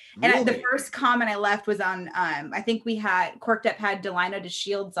get. Really? And the first comment I left was on, I think we had Corked Up had Delino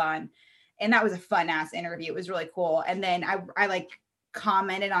DeShields on, and that was a fun ass interview. It was really cool. And then I like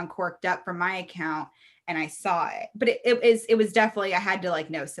commented on Corked Up from my account and I saw it, but it was definitely, I had to like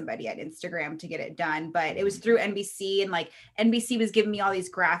know somebody at Instagram to get it done, but it was through NBC, and like NBC was giving me all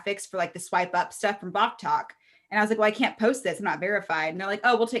these graphics for like the swipe up stuff from Bach Talk. And I was like, well, I can't post this. I'm not verified. And they're like,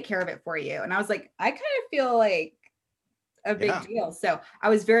 oh, we'll take care of it for you. And I was like, I kind of feel like a big deal. So I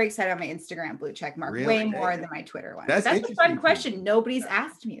was very excited on my Instagram blue check mark, way more than my Twitter one. That's a fun question. Nobody's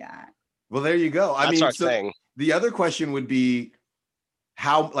asked me that. Well, there you go. I mean, so the other question would be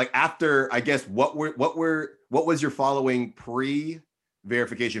how, like after, I guess, what was your following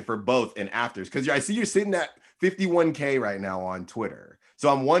pre-verification for both and afters? Because I see you're sitting at 51K right now on Twitter. So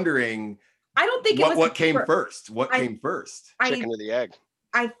I'm wondering, I don't think what came first. What came first? Chicken or the egg?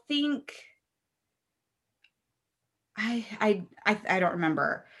 I think I don't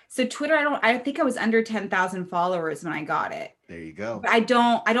remember. So Twitter, I think I was under 10,000 followers when I got it. There you go. But I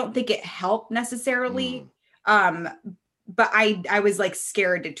don't think it helped necessarily. but I was like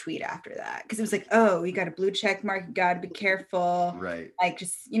scared to tweet after that because it was like, oh, you got a blue check mark, you got to be careful. Right. Like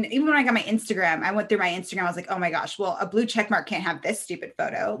just, even when I got my Instagram, I went through my Instagram. I was like, oh my gosh, well, a blue check mark can't have this stupid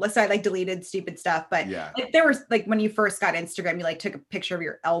photo. So I like deleted stupid stuff. But like there was like when you first got Instagram, you like took a picture of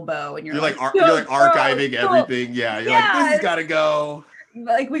your elbow and you're like archiving everything. Yeah. You're like, this has got to go.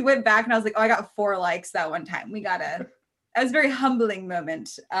 Like we went back and I was like, oh, I got 4 likes that one time. It was a very humbling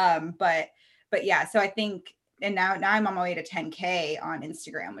moment. But yeah, so I think, and now I'm on my way to 10K on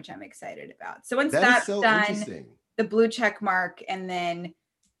Instagram, which I'm excited about. So once that's done, the blue check mark, and then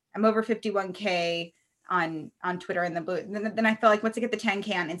I'm over 51K on Twitter and the blue. Then I feel like once I get the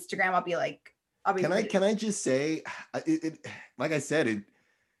 10K on Instagram, I'll be. Can I just say, like I said, it's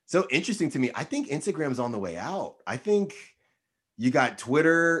so interesting to me. I think Instagram's on the way out. I think you got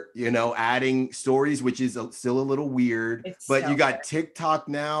Twitter, adding stories, which is still a little weird, but you got TikTok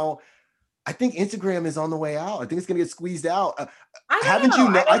now. I think Instagram is on the way out. I think it's going to get squeezed out.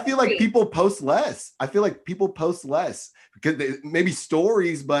 I feel like people post less. Because maybe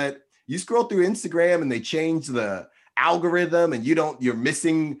stories, but you scroll through Instagram and they change the algorithm and you're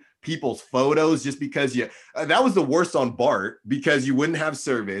missing people's photos just because that was the worst on BART because you wouldn't have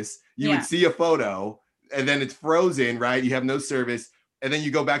service. You would see a photo and then it's frozen, right? You have no service. And then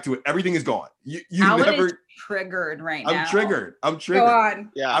you go back to it. Everything is gone. Alan is triggered right now. I'm triggered. Go on.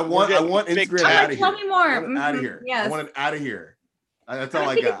 Yeah. I want Instagram out of here. Tell me more. Out of here. Yes. I want it out of here. That's all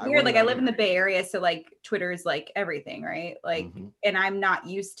I got. It's weird. Like I live in the Bay Area, so like Twitter is like everything, right? Like, and I'm not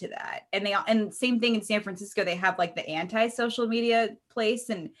used to that. And same thing in San Francisco. They have like the anti-social media place,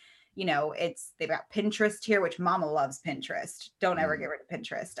 and they've got Pinterest here, which Mama loves Pinterest. Don't ever get rid of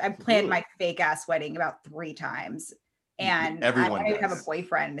Pinterest. I've planned my fake ass wedding about 3 times. And everyone I have a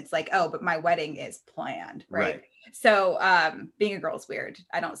boyfriend. It's like, oh, but my wedding is planned. Right. So being a girl is weird.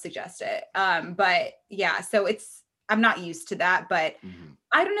 I don't suggest it. But yeah, so I'm not used to that, but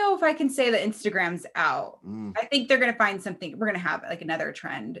I don't know if I can say that Instagram's out. I think they're going to find something. We're going to have like another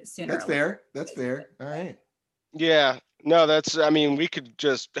trend sooner. That's fair. All right. Yeah, no, we could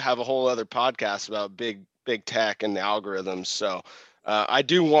just have a whole other podcast about big tech and the algorithms. So I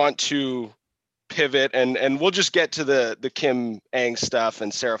do want to pivot and we'll just get to the Kim Ng stuff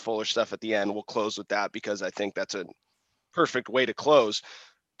and Sarah Fuller stuff at the end. We'll close with that because I think that's a perfect way to close.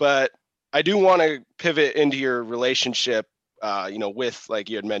 But I do want to pivot into your relationship, with, like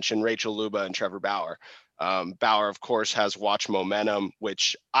you had mentioned, Rachel Luba and Trevor Bauer. Bauer, of course, has Watch Momentum,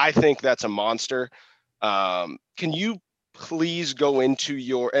 which I think that's a monster. Can you please go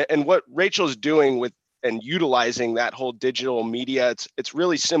into and what Rachel's doing with and utilizing that whole digital media? It's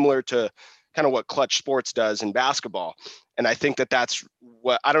really similar to kind of what Clutch Sports does in basketball. And I think that's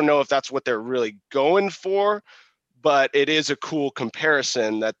I don't know if that's what they're really going for, but it is a cool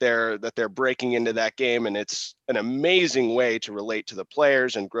comparison that they're breaking into that game. And it's an amazing way to relate to the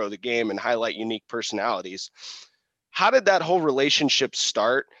players and grow the game and highlight unique personalities. How did that whole relationship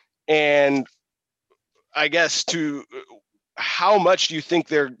start? And I guess how much do you think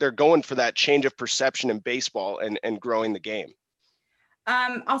they're going for that change of perception in baseball and growing the game?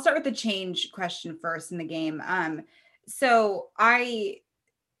 I'll start with the change question first in the game. So I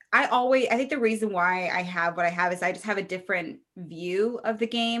think the reason why I have what I have is I just have a different view of the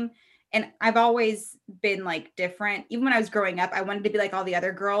game. And I've always been like different. Even when I was growing up, I wanted to be like all the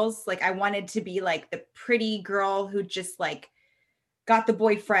other girls. Like I wanted to be like the pretty girl who just like got the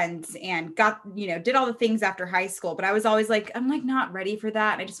boyfriends and did all the things after high school. But I was always like, I'm like not ready for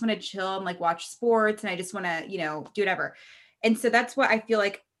that. And I just want to chill and like watch sports. And I just want to, do whatever. And so that's what I feel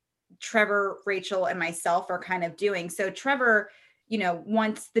like Trevor, Rachel, and myself are kind of doing. So Trevor,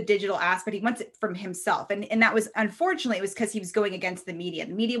 wants the digital aspect. He wants it from himself. And that was, unfortunately, it was because he was going against the media.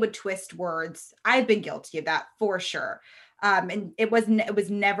 The media would twist words. I've been guilty of that for sure. And it was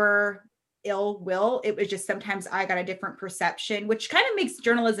never ill will. It was just sometimes I got a different perception, which kind of makes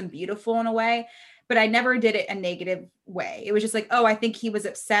journalism beautiful in a way. But I never did it a negative way. It was just like, oh, I think he was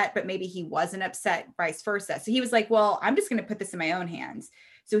upset, but maybe he wasn't upset, vice versa. So he was like, well, I'm just going to put this in my own hands.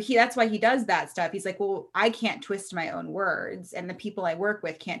 So that's why he does that stuff. He's like, well, I can't twist my own words, and the people I work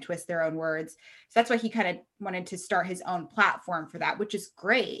with can't twist their own words. So that's why he kind of wanted to start his own platform for that, which is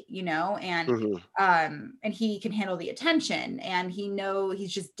great, and and he can handle the attention, and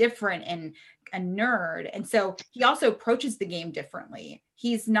he's just different and a nerd. And so he also approaches the game differently.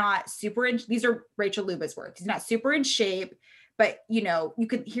 He's not these are Rachel Luba's words. He's not super in shape, but you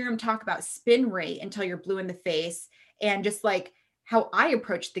could hear him talk about spin rate until you're blue in the face. And just like how I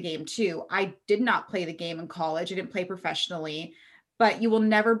approached the game too. I did not play the game in college. I didn't play professionally, but you will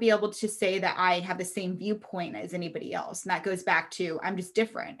never be able to say that I have the same viewpoint as anybody else. And that goes back to, I'm just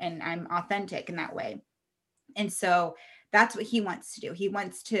different and I'm authentic in that way. And so that's what he wants to do. He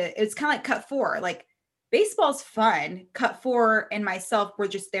wants to, it's kind of like cut four, like baseball's fun. Cut four and myself, we're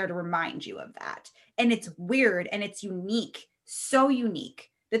just there to remind you of that. And it's weird and it's unique, so unique.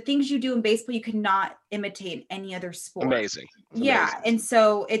 The things you do in baseball, you cannot imitate in any other sport. Amazing. Yeah. Amazing. And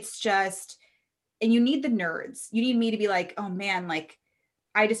so it's just, and you need the nerds. You need me to be like, oh man, like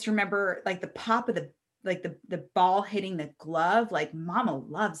I just remember like the pop of the ball hitting the glove, like mama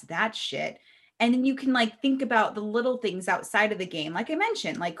loves that shit. And then you can like think about the little things outside of the game. Like I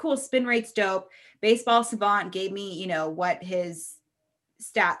mentioned, like cool, spin rate's dope. Baseball Savant gave me, you know, what his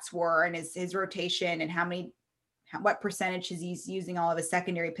stats were and his rotation and what percentage he's using all of his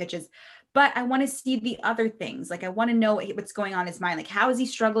secondary pitches. But I want to see the other things. Like I want to know what's going on in his mind. Like how is he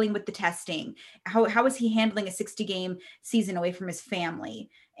struggling with the testing? How is he handling a 60-game season away from his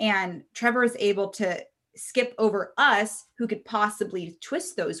family? And Trevor is able to skip over us who could possibly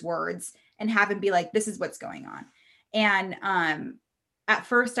twist those words and have him be like, this is what's going on. And at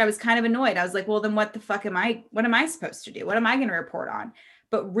first I was kind of annoyed. I was like, well, then what am I supposed to do? What am I going to report on?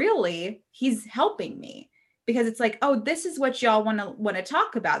 But really he's helping me because it's like, oh, this is what y'all want to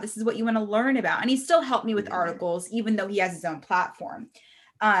talk about. This is what you want to learn about. And he still helped me with articles, even though he has his own platform.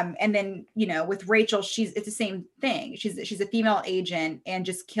 And then, you know, with Rachel, it's the same thing. She's a female agent and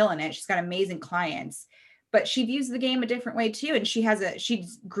just killing it. She's got amazing clients. But she views the game a different way too. And she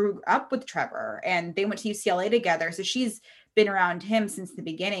grew up with Trevor and they went to UCLA together. So she's been around him since the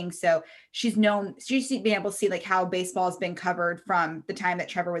beginning. So she's been able to see like how baseball has been covered from the time that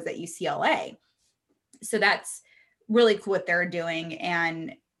Trevor was at UCLA. So that's really cool what they're doing.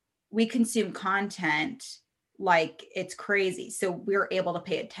 And we consume content like it's crazy. So we're able to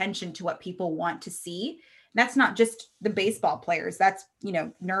pay attention to what people want to see. That's not just the baseball players. That's, you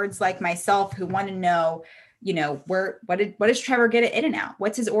know, nerds like myself who want to know, you know, what does Trevor get at In-N-Out?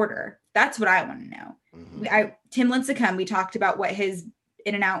 What's his order? That's what I want to know. Mm-hmm. Tim Lincecum, we talked about what his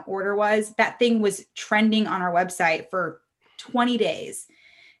In-N-Out order was. That thing was trending on our website for 20 days.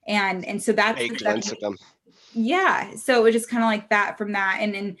 And so that's Lincecum. Yeah. So it was just kind of like that from that.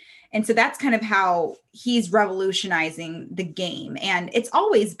 And so that's kind of how he's revolutionizing the game. And it's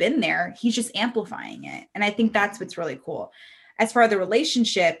always been there. He's just amplifying it. And I think that's what's really cool. As far as the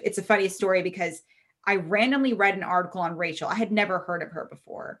relationship, it's a funny story because I randomly read an article on Rachel. I had never heard of her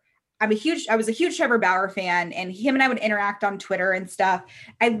before. I was a huge Trevor Bauer fan, and him and I would interact on Twitter and stuff.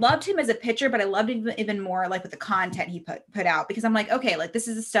 I loved him as a pitcher, but I loved him even more like with the content he put out, because I'm like, okay, like this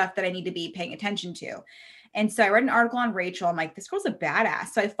is the stuff that I need to be paying attention to. And so I read an article on Rachel. I'm like, this girl's a badass.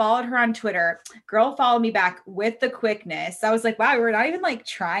 So I followed her on Twitter. Girl followed me back with the quickness. I was like, wow, we're not even like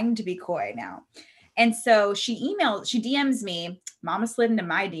trying to be coy now. And so she DMs me. Mama slid into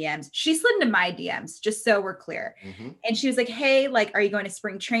my DMs. She slid into my DMs, just so we're clear. Mm-hmm. And she was like, hey, like, are you going to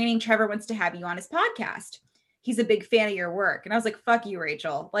spring training? Trevor wants to have you on his podcast. He's a big fan of your work. And I was like, fuck you,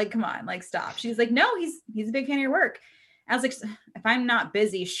 Rachel. Like, come on, like, stop. She was like, no, he's a big fan of your work. I was like, if I'm not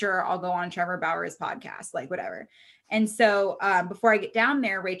busy, sure, I'll go on Trevor Bauer's podcast, like whatever. And so before I get down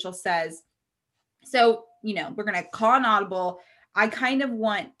there, Rachel says, so, you know, we're going to call an audible. I kind of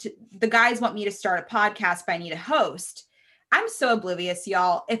the guys want me to start a podcast, but I need a host. I'm so oblivious,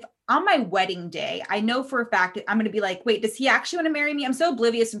 y'all. If on my wedding day, I know for a fact I'm going to be like, wait, does he actually want to marry me? I'm so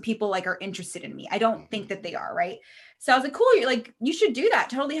oblivious when people like are interested in me. I don't think that they are, right? So I was like, cool. You're like, you should do that.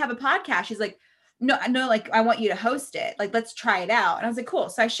 Totally have a podcast. She's like, no, like, I want you to host it. Like, let's try it out. And I was like, cool.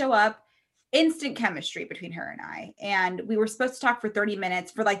 So I show up, instant chemistry between her and I. And we were supposed to talk for 30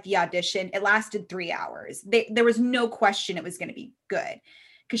 minutes for like the audition. It lasted 3 hours. There was no question it was going to be good.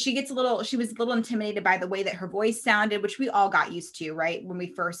 Because she was a little intimidated by the way that her voice sounded, which we all got used to, right? When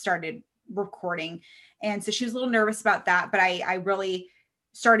we first started recording. And so she was a little nervous about that, but I really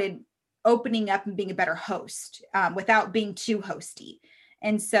started opening up and being a better host without being too hosty.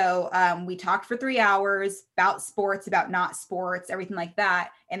 And so we talked for 3 hours about sports, about not sports, everything like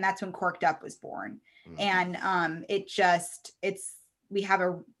that. And that's when Corked Up was born. Mm-hmm. And we have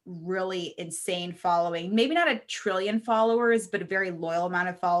a really insane following, maybe not 1 trillion followers, but a very loyal amount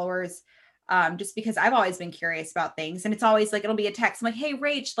of followers. Just because I've always been curious about things. And it's always like, it'll be a text. I'm like, hey,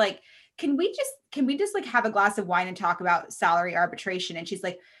 Rach, like, can we just like have a glass of wine and talk about salary arbitration? And she's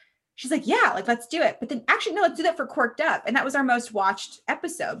like, yeah, like, let's do it. But then actually, no, let's do that for Corked Up. And that was our most watched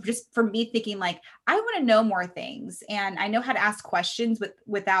episode, just for me thinking like, I want to know more things. And I know how to ask questions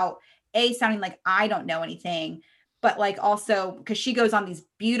without sounding like I don't know anything, but like also because she goes on these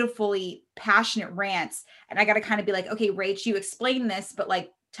beautifully passionate rants. And I got to kind of be like, okay, Rach, you explain this, but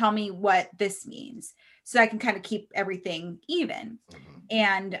like, tell me what this means so I can kind of keep everything even. Mm-hmm.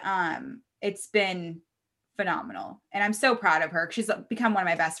 And it's been phenomenal. And I'm so proud of her. She's become one of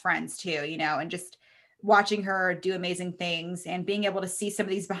my best friends too, you know, and just watching her do amazing things and being able to see some of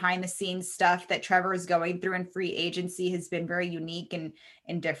these behind the scenes stuff that Trevor is going through in free agency has been very unique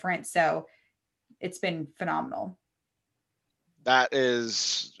and different. So it's been phenomenal.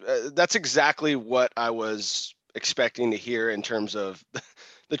 That's exactly what I was expecting to hear in terms of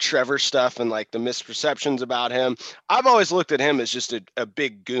the Trevor stuff and like the misperceptions about him. I've always looked at him as just a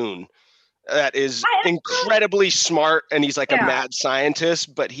big goon that is incredibly smart, and he's like a mad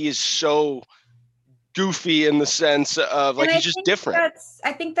scientist, but he is so goofy in the sense of like he's just different.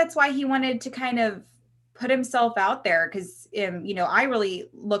 I think that's why he wanted to kind of put himself out there, because I really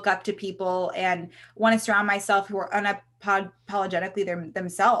look up to people and want to surround myself who are unapologetically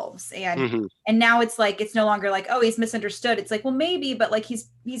themselves, and now it's like it's no longer like, oh, he's misunderstood. It's like, well, maybe, but like he's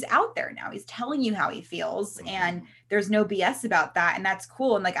out there now, he's telling you how he feels, and there's no BS about that, and that's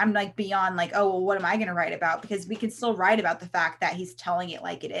cool. And like I'm like beyond like, oh, well, what am I going to write about? Because we can still write about the fact that he's telling it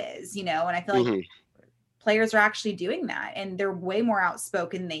like it is, and I feel like players are actually doing that, and they're way more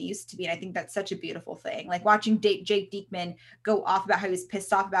outspoken than they used to be. And I think that's such a beautiful thing. Like watching Jake Diekman go off about how he's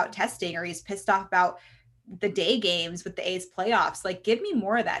pissed off about testing, or he's pissed off about the day games with the A's playoffs. Like, give me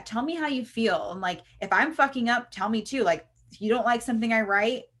more of that. Tell me how you feel. And like, if I'm fucking up, tell me too. Like, if you don't like something I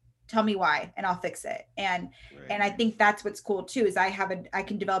write, tell me why, and I'll fix it. And I think that's what's cool too, is I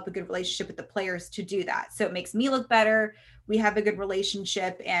can develop a good relationship with the players to do that. So it makes me look better. We have a good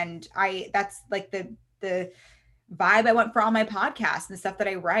relationship. And that's like the vibe I want for all my podcasts and the stuff that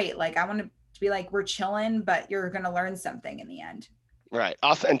I write. Like, I want to be like, we're chilling, but you're going to learn something in the end. Right.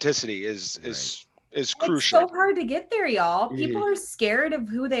 Authenticity is crucial. It's so hard to get there, y'all. People are scared of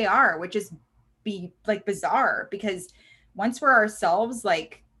who they are, which is bizarre, because once we're ourselves,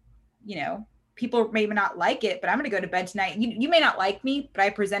 like, people may not like it, but I'm going to go to bed tonight. You may not like me, but I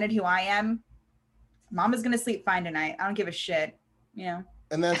presented who I am. Mama's going to sleep fine tonight. I don't give a shit,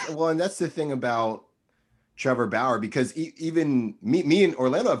 And that's the thing about Trevor Bauer, because even me and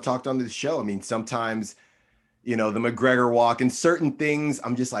Orlando have talked on this show. I mean, sometimes, the McGregor walk and certain things,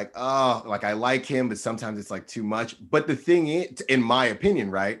 I'm just like, oh, like I like him, but sometimes it's like too much. But the thing is, in my opinion,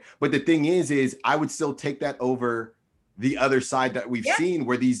 right? But the thing is I would still take that over the other side that we've seen,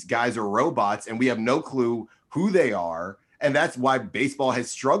 where these guys are robots and we have no clue who they are. And that's why baseball has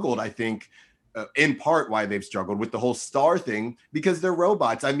struggled, I think, in part why they've struggled with the whole star thing, because they're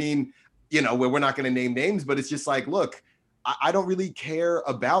robots. I mean, we're not going to name names, but it's just like, look, I don't really care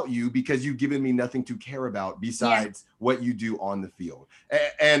about you because you've given me nothing to care about besides what you do on the field.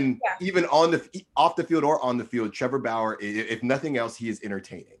 And even off the field or on the field, Trevor Bauer, if nothing else, he is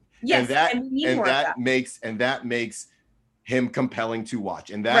entertaining. Yes, and that makes him compelling to watch.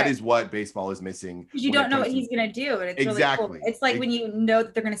 And that is what baseball is missing. Because you don't know what he's going to do. And it's exactly. Really cool. It's like when you know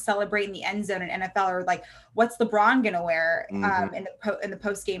that they're going to celebrate in the end zone in NFL, or like, what's LeBron going to wear in the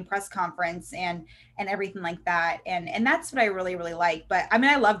post-game press conference and everything like that. And that's what I really, really like. But I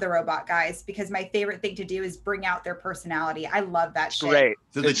mean, I love the robot guys, because my favorite thing to do is bring out their personality. I love that shit. Great.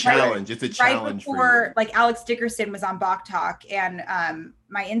 So it's a challenge right before, for you. Like Alex Dickerson was on Bach Talk, and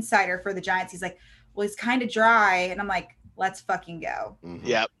my insider for the Giants, he's like, well, he's kind of dry. And I'm like, let's fucking go.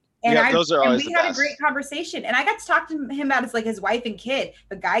 Yep. And those are always we had a great conversation, and I got to talk to him about his wife and kid.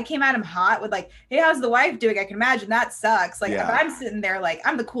 The guy came at him hot with like, hey, how's the wife doing? I can imagine that sucks. Like, if I'm sitting there, like,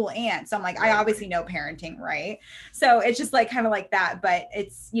 I'm the cool aunt. So I'm like, I obviously know parenting, right? So it's just like kind of like that, but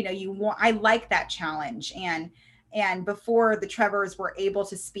it's, I like that challenge. And before the Trevors were able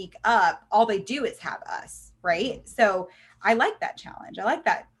to speak up, all they do is have us, right? So I like that challenge. I like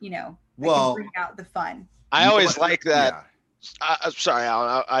that, I can bring out the fun. I always like that. Yeah. Sorry,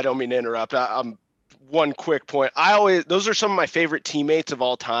 Alan, I don't mean to interrupt. One quick point. Those are some of my favorite teammates of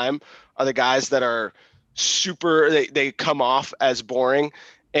all time, are the guys that are super, they come off as boring.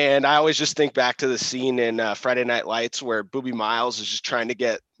 And I always just think back to the scene in Friday Night Lights where Boobie Miles is just trying to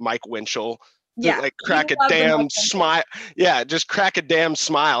get Mike Winchell to crack a damn smile. Yeah, just crack a damn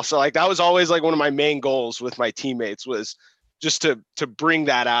smile. So like that was always like one of my main goals with my teammates, was just to bring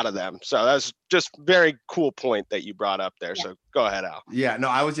that out of them. So that's just very cool point that you brought up there. Yeah. So go ahead, Al. Yeah, no,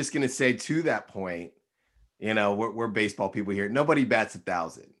 I was just going to say to that point, we're baseball people here. Nobody bats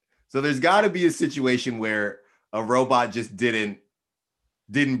 1,000. So there's got to be a situation where a robot just didn't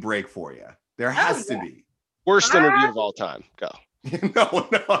break for you. There has to be. Worst interview of all time. Go. No,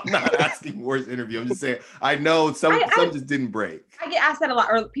 I'm not asking worst interview. I'm just saying, I know some just didn't break. I get asked that a lot,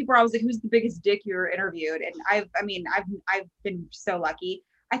 or people are always like, who's the biggest dick you ever interviewed? And I've been so lucky.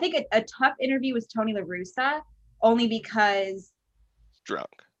 I think a tough interview was Tony La Russa, only because drunk.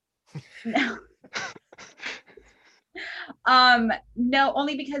 No. No,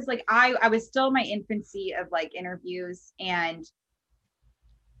 only because like I was still in my infancy of like interviews, and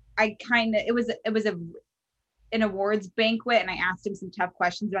it was an awards banquet, and I asked him some tough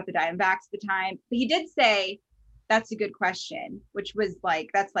questions about the Diamondbacks at the time. But he did say, "That's a good question," which was like,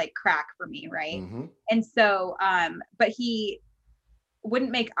 that's like crack for me, right? Mm-hmm. And so, but he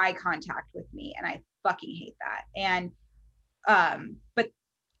wouldn't make eye contact with me, and I fucking hate that. And but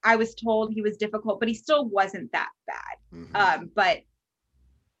I was told he was difficult, but he still wasn't that bad. Mm-hmm.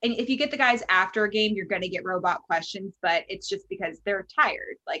 And if you get the guys after a game, you're going to get robot questions, but it's just because they're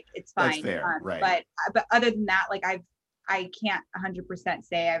tired. Like, it's fine. That's fair, right? But other than that, like I can't 100%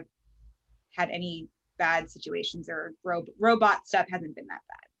 say I've had any bad situations, or robot stuff hasn't been that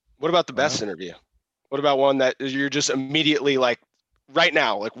bad. What about the best interview? What about one that you're just immediately like, right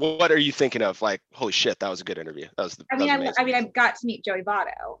now, like, what are you thinking of? Like, holy shit, that was a good interview. I got to meet Joey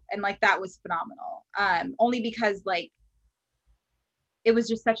Votto, and like, that was phenomenal. Only because like, it was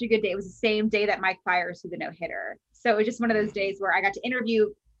just such a good day. It was the same day that Mike Fiers threw the no-hitter. So it was just one of those days where I got to interview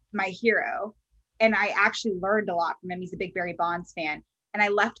my hero, and I actually learned a lot from him. He's a big Barry Bonds fan. And I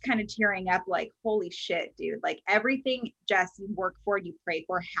left kind of tearing up, like, holy shit, dude. Like, everything, Jess, you work for, you pray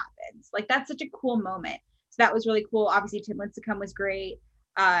for, happens. Like, that's such a cool moment. So that was really cool. Obviously, Tim Lincecum was great.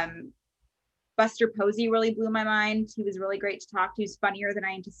 Buster Posey really blew my mind. He was really great to talk to. He was funnier than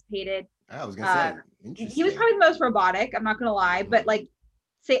I anticipated. I was gonna say, interesting. He was probably the most robotic, I'm not gonna lie, but like,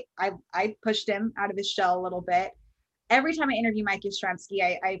 say I pushed him out of his shell a little bit. Every time I interview Mike Yastrzemski,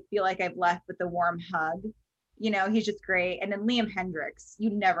 I feel like I've left with a warm hug. You know, he's just great. And then Liam Hendriks, you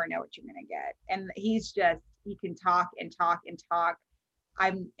never know what you're gonna get. And he can talk and talk and talk.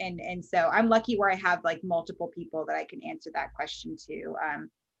 So I'm lucky where I have like multiple people that I can answer that question to.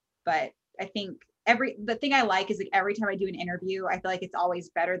 But I think the thing I like is, like, every time I do an interview, I feel like it's always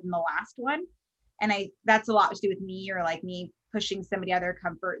better than the last one. And that's a lot to do with me, or like me pushing somebody out of their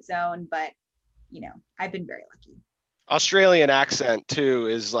comfort zone. But, you know, I've been very lucky. Australian accent too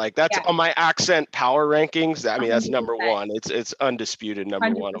is like, that's on my accent power rankings. I mean, that's 100%. number one. It's undisputed number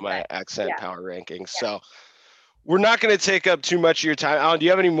 100%. one on my accent power rankings. So we're not going to take up too much of your time. Alan, do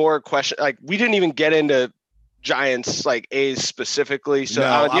you have any more questions? Like, we didn't even get into Giants, like A's specifically. So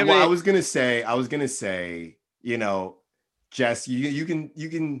no, Alan, I was gonna say, you know, Jess, you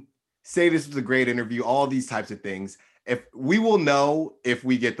can say this was a great interview, all these types of things. If we will know if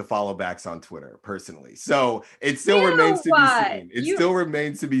we get the follow backs on Twitter personally. So it still remains to be seen. It still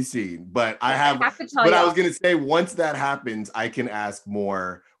remains to be seen. But I have to tell you, I was gonna say, once that happens, I can ask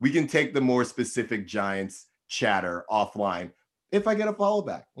more. We can take the more specific Giants chatter offline if I get a follow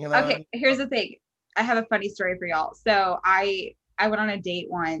back. You know? Okay, here's the thing. I have a funny story for y'all. So I went on a date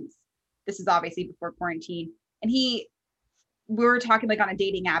once. This is obviously before quarantine, and we were talking like on a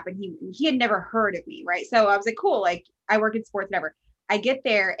dating app, and he had never heard of me, right? So I was like, cool, like, I work in sports, whatever. I get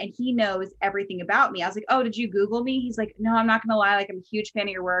there and he knows everything about me. I was like, oh, did you Google me? He's like, no, I'm not gonna lie, like, I'm a huge fan of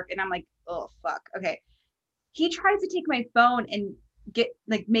your work. And I'm like, oh fuck, okay. He tries to take my phone and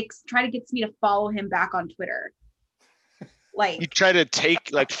try to get me to follow him back on Twitter. Like, you try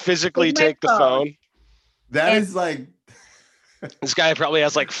to physically take the phone. That is like, this guy probably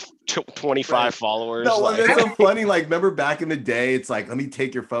has like 25 followers. No, like, that's so funny. Like, remember back in the day, it's like, let me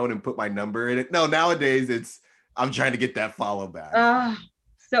take your phone and put my number in it. No, nowadays I'm trying to get that follow back.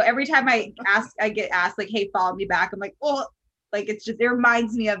 So every time I get asked like, hey, follow me back, I'm like, oh, like, it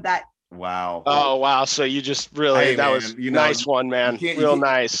reminds me of that. Wow. Oh, wow. So you just really, was nice one, man. Real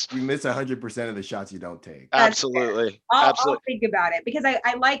nice. You miss 100% of the shots you don't take. Absolutely. I'll think about it, because I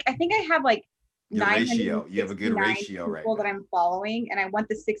think I have like your ratio. You have a good ratio right now that I'm following, and I want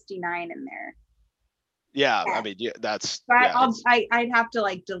the 69 in there. Yeah, I mean, that's. But I'd have to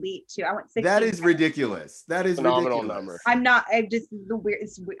like delete too. I want 69. That is ridiculous. That is phenomenal ridiculous. Number. I'm not. I'm just the weird.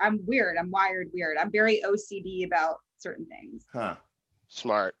 I'm weird. I'm wired weird. I'm very OCD about certain things. Huh.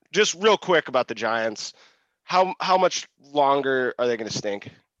 Smart. Just real quick about the Giants. How much longer are they going to stink?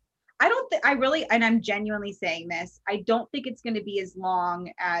 I don't think and I'm genuinely saying this, I don't think it's going to be as long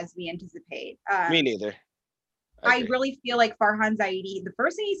as we anticipate. Me neither. I really feel like Farhan Zaidi, the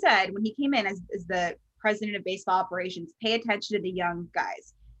first thing he said when he came in as the president of baseball operations, pay attention to the young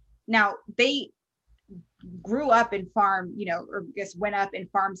guys. Now, they grew up in farm, or I guess went up in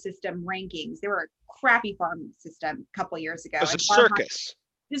farm system rankings. They were a crappy farm system a couple of years ago. It was a circus.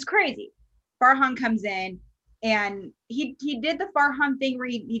 It was crazy. Farhan comes in, and he did the Farhan thing where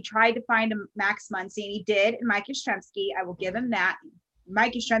he tried to find a Max Muncy, and he did. And Mike Yastrzemski, I will give him that.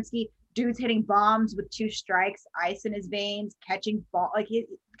 Mike Yastrzemski, dude's hitting bombs with 2 strikes, ice in his veins, catching ball. Like, the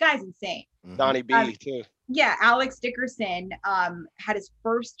guy's insane. Donnie B too. Yeah, Alex Dickerson had his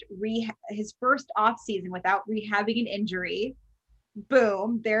first off season without rehabbing an injury.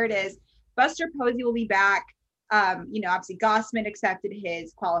 Boom, there it is. Buster Posey will be back. Obviously Gossman accepted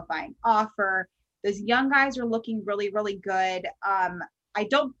his qualifying offer. Those young guys are looking really, really good. I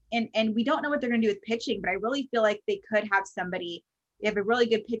don't, and we don't know what they're going to do with pitching, but I really feel like they could have somebody. They have a really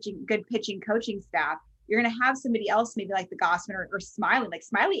good pitching coaching staff. You're going to have somebody else, maybe like the Gossman or Smiley. Like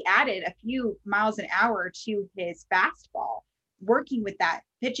Smiley added a few miles an hour to his fastball, working with that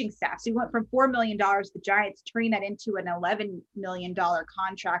pitching staff. So he went from $4 million to the Giants, turning that into an $11 million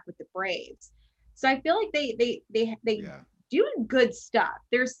contract with the Braves. So I feel like they do good stuff.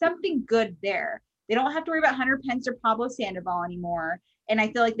 There's something good there. They don't have to worry about Hunter Pence or Pablo Sandoval anymore. And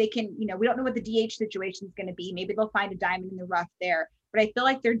I feel like they can, we don't know what the DH situation is going to be. Maybe they'll find a diamond in the rough there. But I feel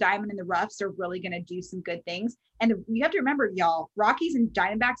like their diamond in the roughs are really going to do some good things. And you have to remember, y'all, Rockies and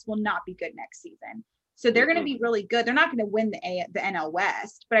Diamondbacks will not be good next season. So they're going to be really good. They're not going to win the NL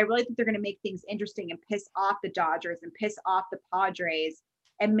West, but I really think they're going to make things interesting and piss off the Dodgers and piss off the Padres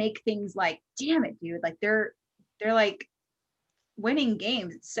and make things like, damn it, dude. Like they're like winning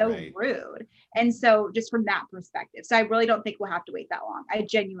games. It's so rude. And so just from that perspective, so I really don't think we'll have to wait that long. I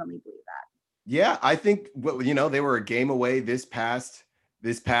genuinely believe that. Yeah, I think, they were a game away this past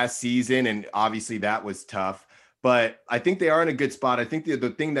season, and obviously that was tough, but I think they are in a good spot. I think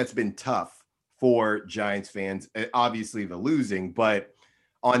the thing that's been tough for Giants fans, obviously the losing, but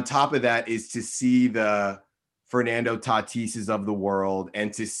on top of that is to see the Fernando Tatises of the world,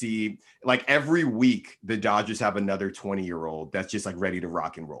 and to see like every week the Dodgers have another 20-year-old that's just like ready to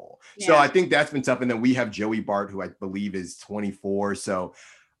rock and roll. Yeah. So I think that's been tough. And then we have Joey Bart, who I believe is 24. So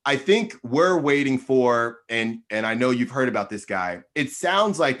I think we're waiting for, and I know you've heard about this guy. It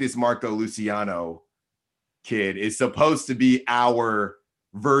sounds like this Marco Luciano kid is supposed to be our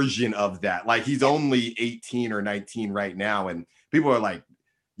version of that. Like he's only 18 or 19 right now. And people are like,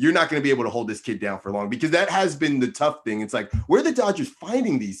 you're not going to be able to hold this kid down for long, because that has been the tough thing. It's like, where are the Dodgers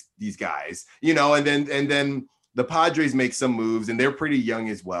finding these guys, and then the Padres make some moves, and they're pretty young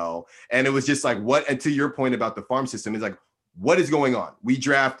as well. And it was just like, what, and to your point about the farm system, is like, what is going on? We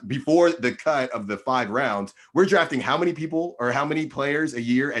draft before the cut of the 5 rounds. We're drafting how many people or how many players a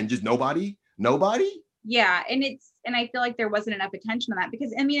year, and just nobody. Yeah. And I feel like there wasn't enough attention on that,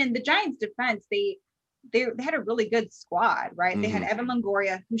 because in the Giants defense, they had a really good squad, right? Mm-hmm. They had Evan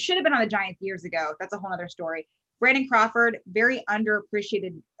Longoria, who should have been on the Giants years ago. That's a whole other story. Brandon Crawford, very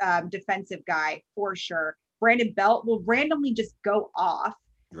underappreciated defensive guy for sure. Brandon Belt will randomly just go off,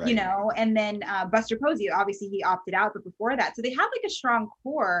 and then Buster Posey, obviously he opted out, but before that, so they had like a strong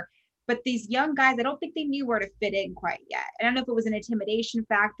core, but these young guys, I don't think they knew where to fit in quite yet. I don't know if it was an intimidation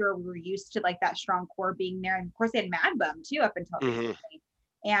factor, or we were used to like that strong core being there. And of course they had Mad Bum too up until recently.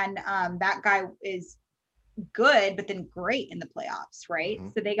 And that guy is good, but then great in the playoffs, right? Mm-hmm.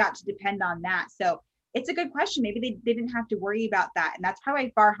 So they got to depend on that. So it's a good question. Maybe they didn't have to worry about that. And that's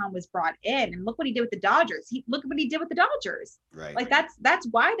probably why Farhan was brought in. And look what he did with the Dodgers. Look what he did with the Dodgers. Right. Like that's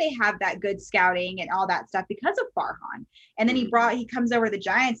why they have that good scouting and all that stuff, because of Farhan. And then he comes over to the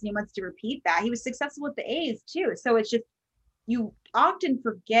Giants and he wants to repeat that. He was successful with the A's too. So it's just, you often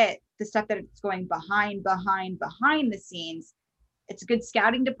forget the stuff that it's going behind the scenes. It's a good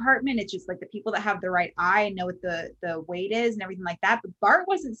scouting department. It's just like the people that have the right eye and know what the weight is and everything like that. But Bart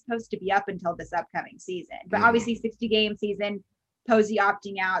wasn't supposed to be up until this upcoming season. But obviously 60-game season, Posey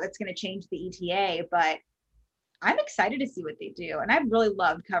opting out, that's going to change the ETA. But I'm excited to see what they do. And I've really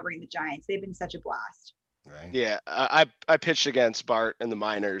loved covering the Giants. They've been such a blast. Right. Yeah, I pitched against Bart in the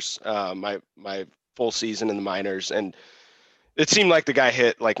minors, my full season in the minors, and it seemed like the guy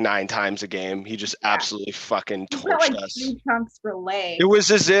hit like 9 times a game. He just absolutely fucking torched us. 3 chunks per leg. It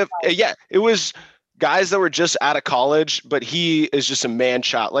was as if, it was guys that were just out of college, but he is just a man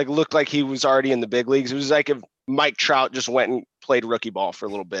shot. Like, looked like he was already in the big leagues. It was like if Mike Trout just went and played rookie ball for a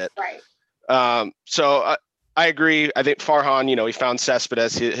little bit. Right. So I agree. I think Farhan, he found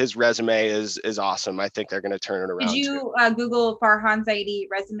Cespedes. His resume is awesome. I think they're going to turn it around. Did you Google Farhan Zaidi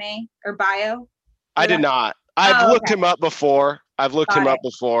resume or bio? I did not. I've looked him up before.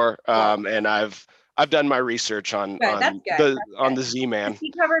 And I've done my research on the Z-Man. Has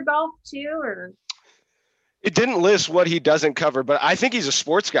he covered golf too, or? It didn't list what he doesn't cover, but I think he's a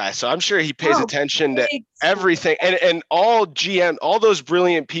sports guy, so I'm sure he pays attention to everything. And all those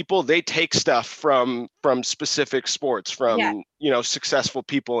brilliant people, they take stuff from specific sports, from successful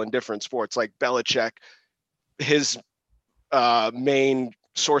people in different sports, like Belichick. His main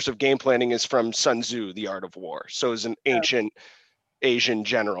source of game planning is from Sun Tzu, The Art of War. So is an ancient Asian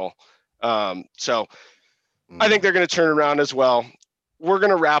general. So I think they're going to turn around as well. We're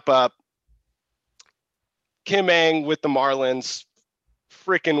going to wrap up. Kim Ng with the Marlins,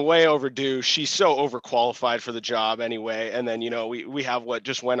 freaking way overdue. She's so overqualified for the job anyway. And then, we have what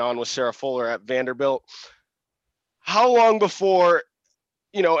just went on with Sarah Fuller at Vanderbilt. how long before,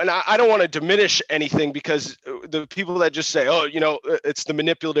 you know, and I don't want to diminish anything, because the people that just say, oh, you know, it's the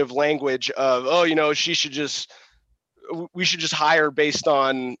manipulative language of, oh, you know, we should just hire based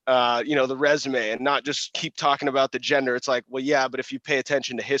on, you know, the resume and not just keep talking about the gender. It's like, well, yeah, but if you pay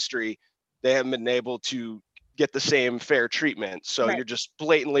attention to history, they haven't been able to get the same fair treatment. So Right. you're just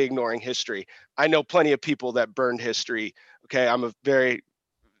blatantly ignoring history. I know plenty of people that burned history. Okay. I'm a very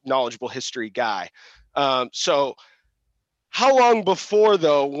knowledgeable history guy. So how long before,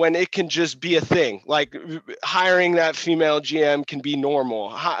 though, when it can just be a thing, like hiring that female GM can be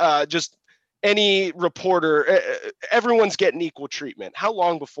normal? Just any reporter, everyone's getting equal treatment. How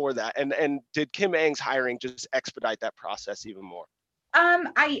long before that? And did Kim Ng's hiring just expedite that process even more?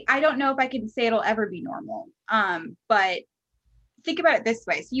 I don't know if I can say it'll ever be normal. But think about it this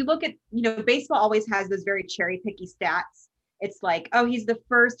way. So you look at, you know, baseball always has those very cherry picky stats. It's like, oh, he's the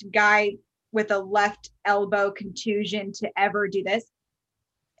first guy with a left elbow contusion to ever do this.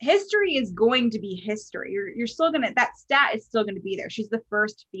 History is going to be history. You're still gonna, that stat is still gonna be there. She's the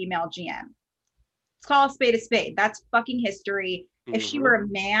first female GM. Let's call a spade a spade. That's fucking history. If she were a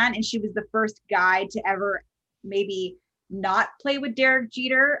man and she was the first guy to ever maybe not play with Derek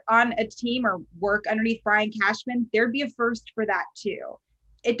Jeter on a team or work underneath Brian Cashman, there'd be a first for that too.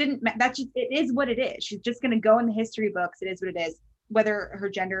 It didn't, that's just, it is what it is. She's just going to go in the history books. It is what it is, whether her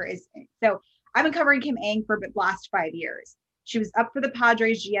gender is. So I've been covering Kim Ng for the last 5 years. She was up for the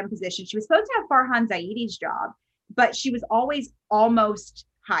Padres GM position. She was supposed to have Farhan Zaidi's job, but she was always almost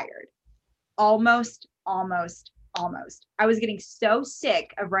hired. Almost. I was getting so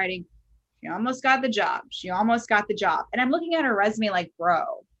sick of writing, she almost got the job. She almost got the job. And I'm looking at her resume like, bro,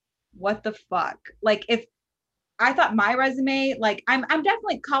 what the fuck? Like, if I thought my resume, like I'm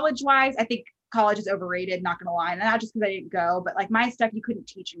definitely college wise, I think college is overrated, not gonna lie. And not just because I didn't go, but like my stuff you couldn't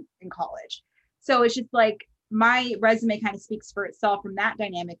teach in college. So it's just like my resume kind of speaks for itself from that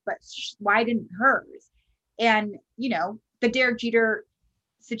dynamic, but why didn't hers? And, you know, the Derek Jeter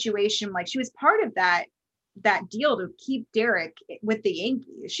situation, like she was part of that deal to keep Derek with the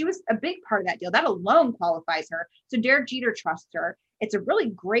Yankees. She was a big part of that deal. That alone qualifies her. So Derek Jeter trusts her. It's a really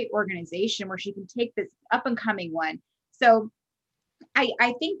great organization where she can take this up and coming one. So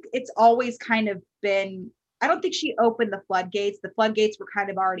I think it's always kind of been, I don't think she opened the floodgates. The floodgates were kind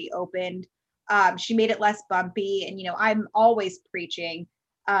of already opened. She made it less bumpy. And, you know, I'm always preaching.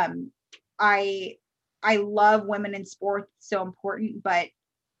 I love women in sports, so important, but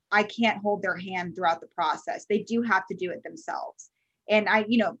I can't hold their hand throughout the process. They do have to do it themselves. And I,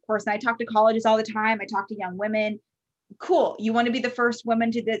 you know, of course, I talk to colleges all the time. I talk to young women. Cool. You want to be the first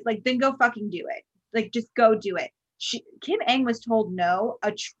woman to this, like, then go fucking do it. Like, just go do it. Kim Ng was told no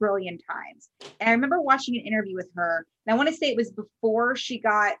a trillion times. And I remember watching an interview with her. And I want to say it was before she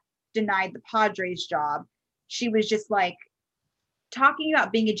got denied the Padres job. She was just like talking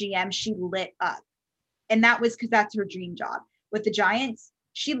about being a GM. She lit up. And that was because that's her dream job. With the Giants,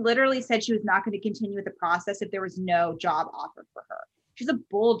 she literally said she was not going to continue with the process if there was no job offered for her. She's a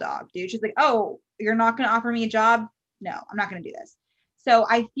bulldog, dude. She's like, oh, you're not going to offer me a job? No, I'm not going to do this. So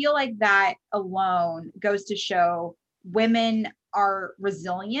I feel like that alone goes to show women are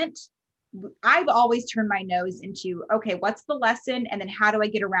resilient. I've always turned my nose into, okay, what's the lesson? And then how do I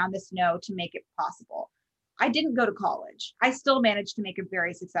get around this no to make it possible? I didn't go to college. I still managed to make a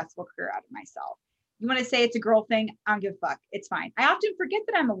very successful career out of myself. You want to say it's a girl thing? I don't give a fuck. It's fine. I often forget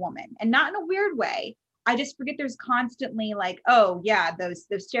that I'm a woman, and not in a weird way. I just forget there's constantly like, oh yeah, those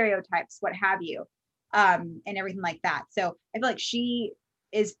stereotypes, what have you, and everything like that. So I feel like she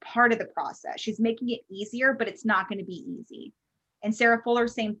is part of the process. She's making it easier, but it's not going to be easy. And Sarah Fuller,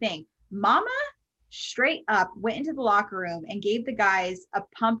 same thing. Mama straight up went into the locker room and gave the guys a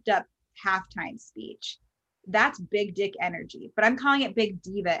pumped up halftime speech. That's big dick energy, but I'm calling it big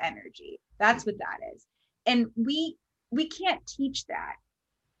diva energy. That's what that is. And we can't teach that.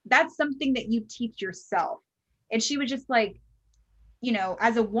 That's something that you teach yourself. And she was just like, you know,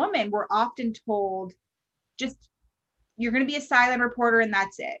 as a woman, we're often told just, you're going to be a silent reporter and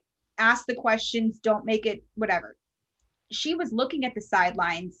that's it. Ask the questions, don't make it whatever. She was looking at the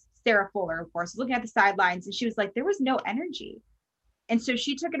sidelines. Sarah Fuller, of course, looking at the sidelines, and she was like, there was no energy. And so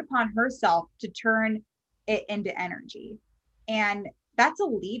she took it upon herself to turn it into energy. And that's a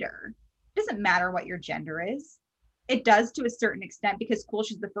leader. It doesn't matter what your gender is. It does to a certain extent because cool,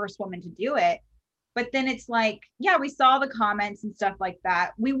 she's the first woman to do it. But then it's like, yeah, we saw the comments and stuff like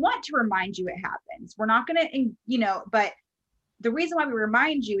that. We want to remind you it happens. We're not going to, you know, but the reason why we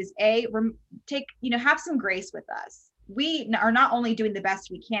remind you is have some grace with us. We are not only doing the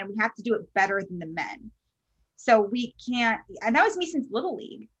best we can, we have to do it better than the men. So we can't, and that was me since Little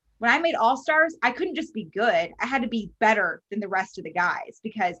League. When I made All-Stars, I couldn't just be good. I had to be better than the rest of the guys,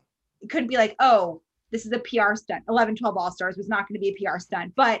 because it couldn't be like, oh, this is a PR stunt. 11, 12 All-Stars was not going to be a PR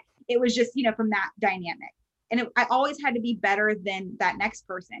stunt, but it was just, from that dynamic. And I always had to be better than that next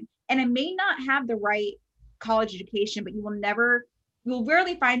person. And I may not have the right college education, but you'll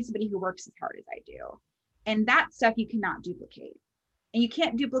rarely find somebody who works as hard as I do. And that stuff you cannot duplicate. And you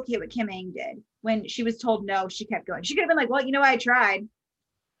can't duplicate what Kim Ng did. When she was told no, she kept going. She could have been like, well, I tried.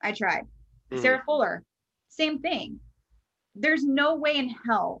 Sarah Fuller, same thing. There's no way in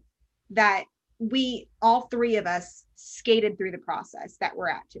hell that we, all three of us, skated through the process that we're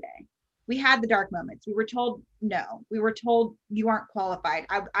at today. We had the dark moments. We were told no. We were told you aren't qualified.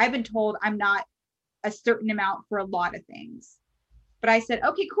 I've been told I'm not a certain amount for a lot of things. But I said,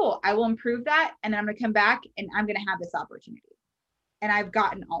 okay, cool. I will improve that. And then I'm going to come back and I'm going to have this opportunity. And I've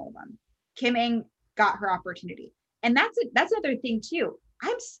gotten all of them. Kim Ng got her opportunity. And that's another thing too.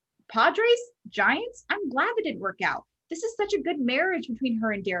 Padres, Giants, I'm glad that didn't work out. This is such a good marriage between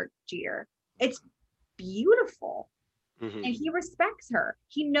her and Derek Jeter. It's beautiful. Mm-hmm. And he respects her.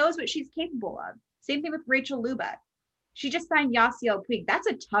 He knows what she's capable of. Same thing with Rachel Luba. She just signed Yasiel Puig. That's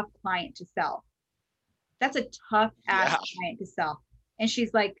a tough client to sell. That's a tough ass client to sell. And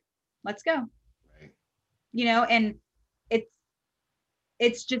she's like, let's go. Right. And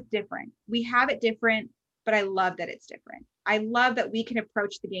it's just different. We have it different, but I love that it's different. I love that we can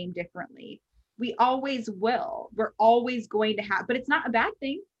approach the game differently. We always will. We're always going to have, but it's not a bad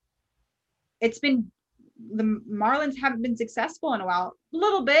thing. It's been, the Marlins haven't been successful in a while, a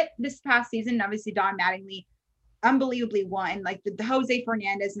little bit this past season. Obviously, Don Mattingly unbelievably won, like the Jose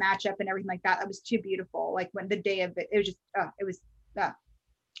Fernandez matchup and everything like that. That was too beautiful. Like when the day of it was just,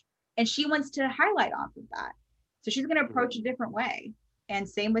 and she wants to highlight off of that. So she's going to approach a different way. And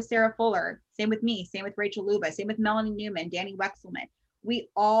same with Sarah Fuller, same with me, same with Rachel Luba, same with Melanie Newman, Danny Wexelman. We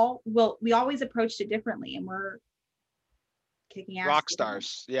always approached it differently, and we're kicking ass. Rock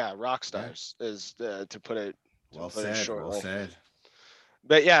stars. Yeah, rock stars is to put it shortly. Well said.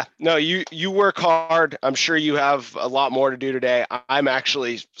 But yeah, no, you work hard. I'm sure you have a lot more to do today. I'm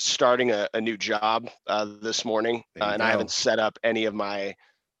actually starting a new job this morning, and I haven't set up any of my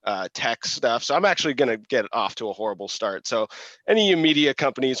tech stuff. So I'm actually going to get off to a horrible start. So any of you media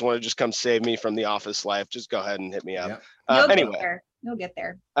companies want to just come save me from the office life, just go ahead and hit me up. Anyway, you'll get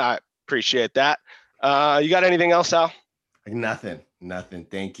there. Appreciate that. You got anything else, Al? Nothing.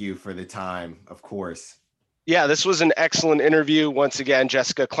 Thank you for the time, of course. Yeah, this was an excellent interview. Once again,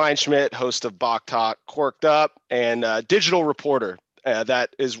 Jessica Kleinschmidt, host of Bach Talk Corked Up, and digital reporter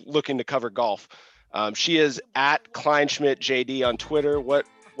that is looking to cover golf. She is at Kleinschmidt JD on Twitter. What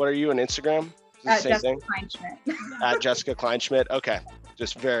are you on Instagram? Jessica Kleinschmidt. At Jessica Kleinschmidt. Okay,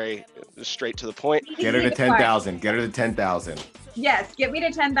 just very straight to the point. Get her to 10,000. Yes, get me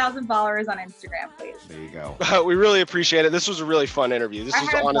to 10,000 followers on Instagram, please. There you go. We really appreciate it. This was a really fun interview. I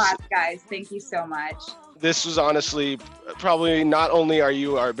had a blast, guys. Thank you so much. This was honestly probably, not only are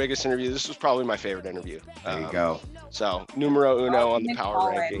you our biggest interview, this was probably my favorite interview. There you go. So numero uno on the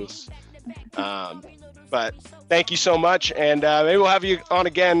power rankings. But thank you so much, and maybe we'll have you on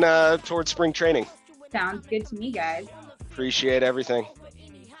again towards spring training. Sounds good to me, guys. Appreciate everything.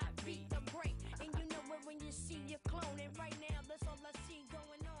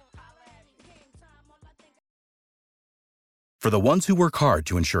 For the ones who work hard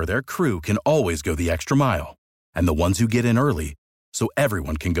to ensure their crew can always go the extra mile, and the ones who get in early so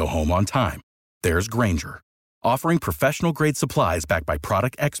everyone can go home on time, there's Grainger, offering professional-grade supplies backed by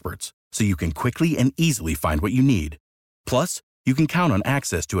product experts so you can quickly and easily find what you need. Plus, you can count on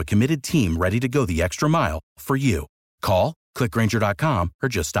access to a committed team ready to go the extra mile for you. Call, click Grainger.com, or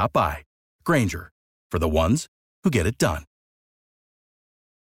just stop by. Grainger, for the ones who get it done.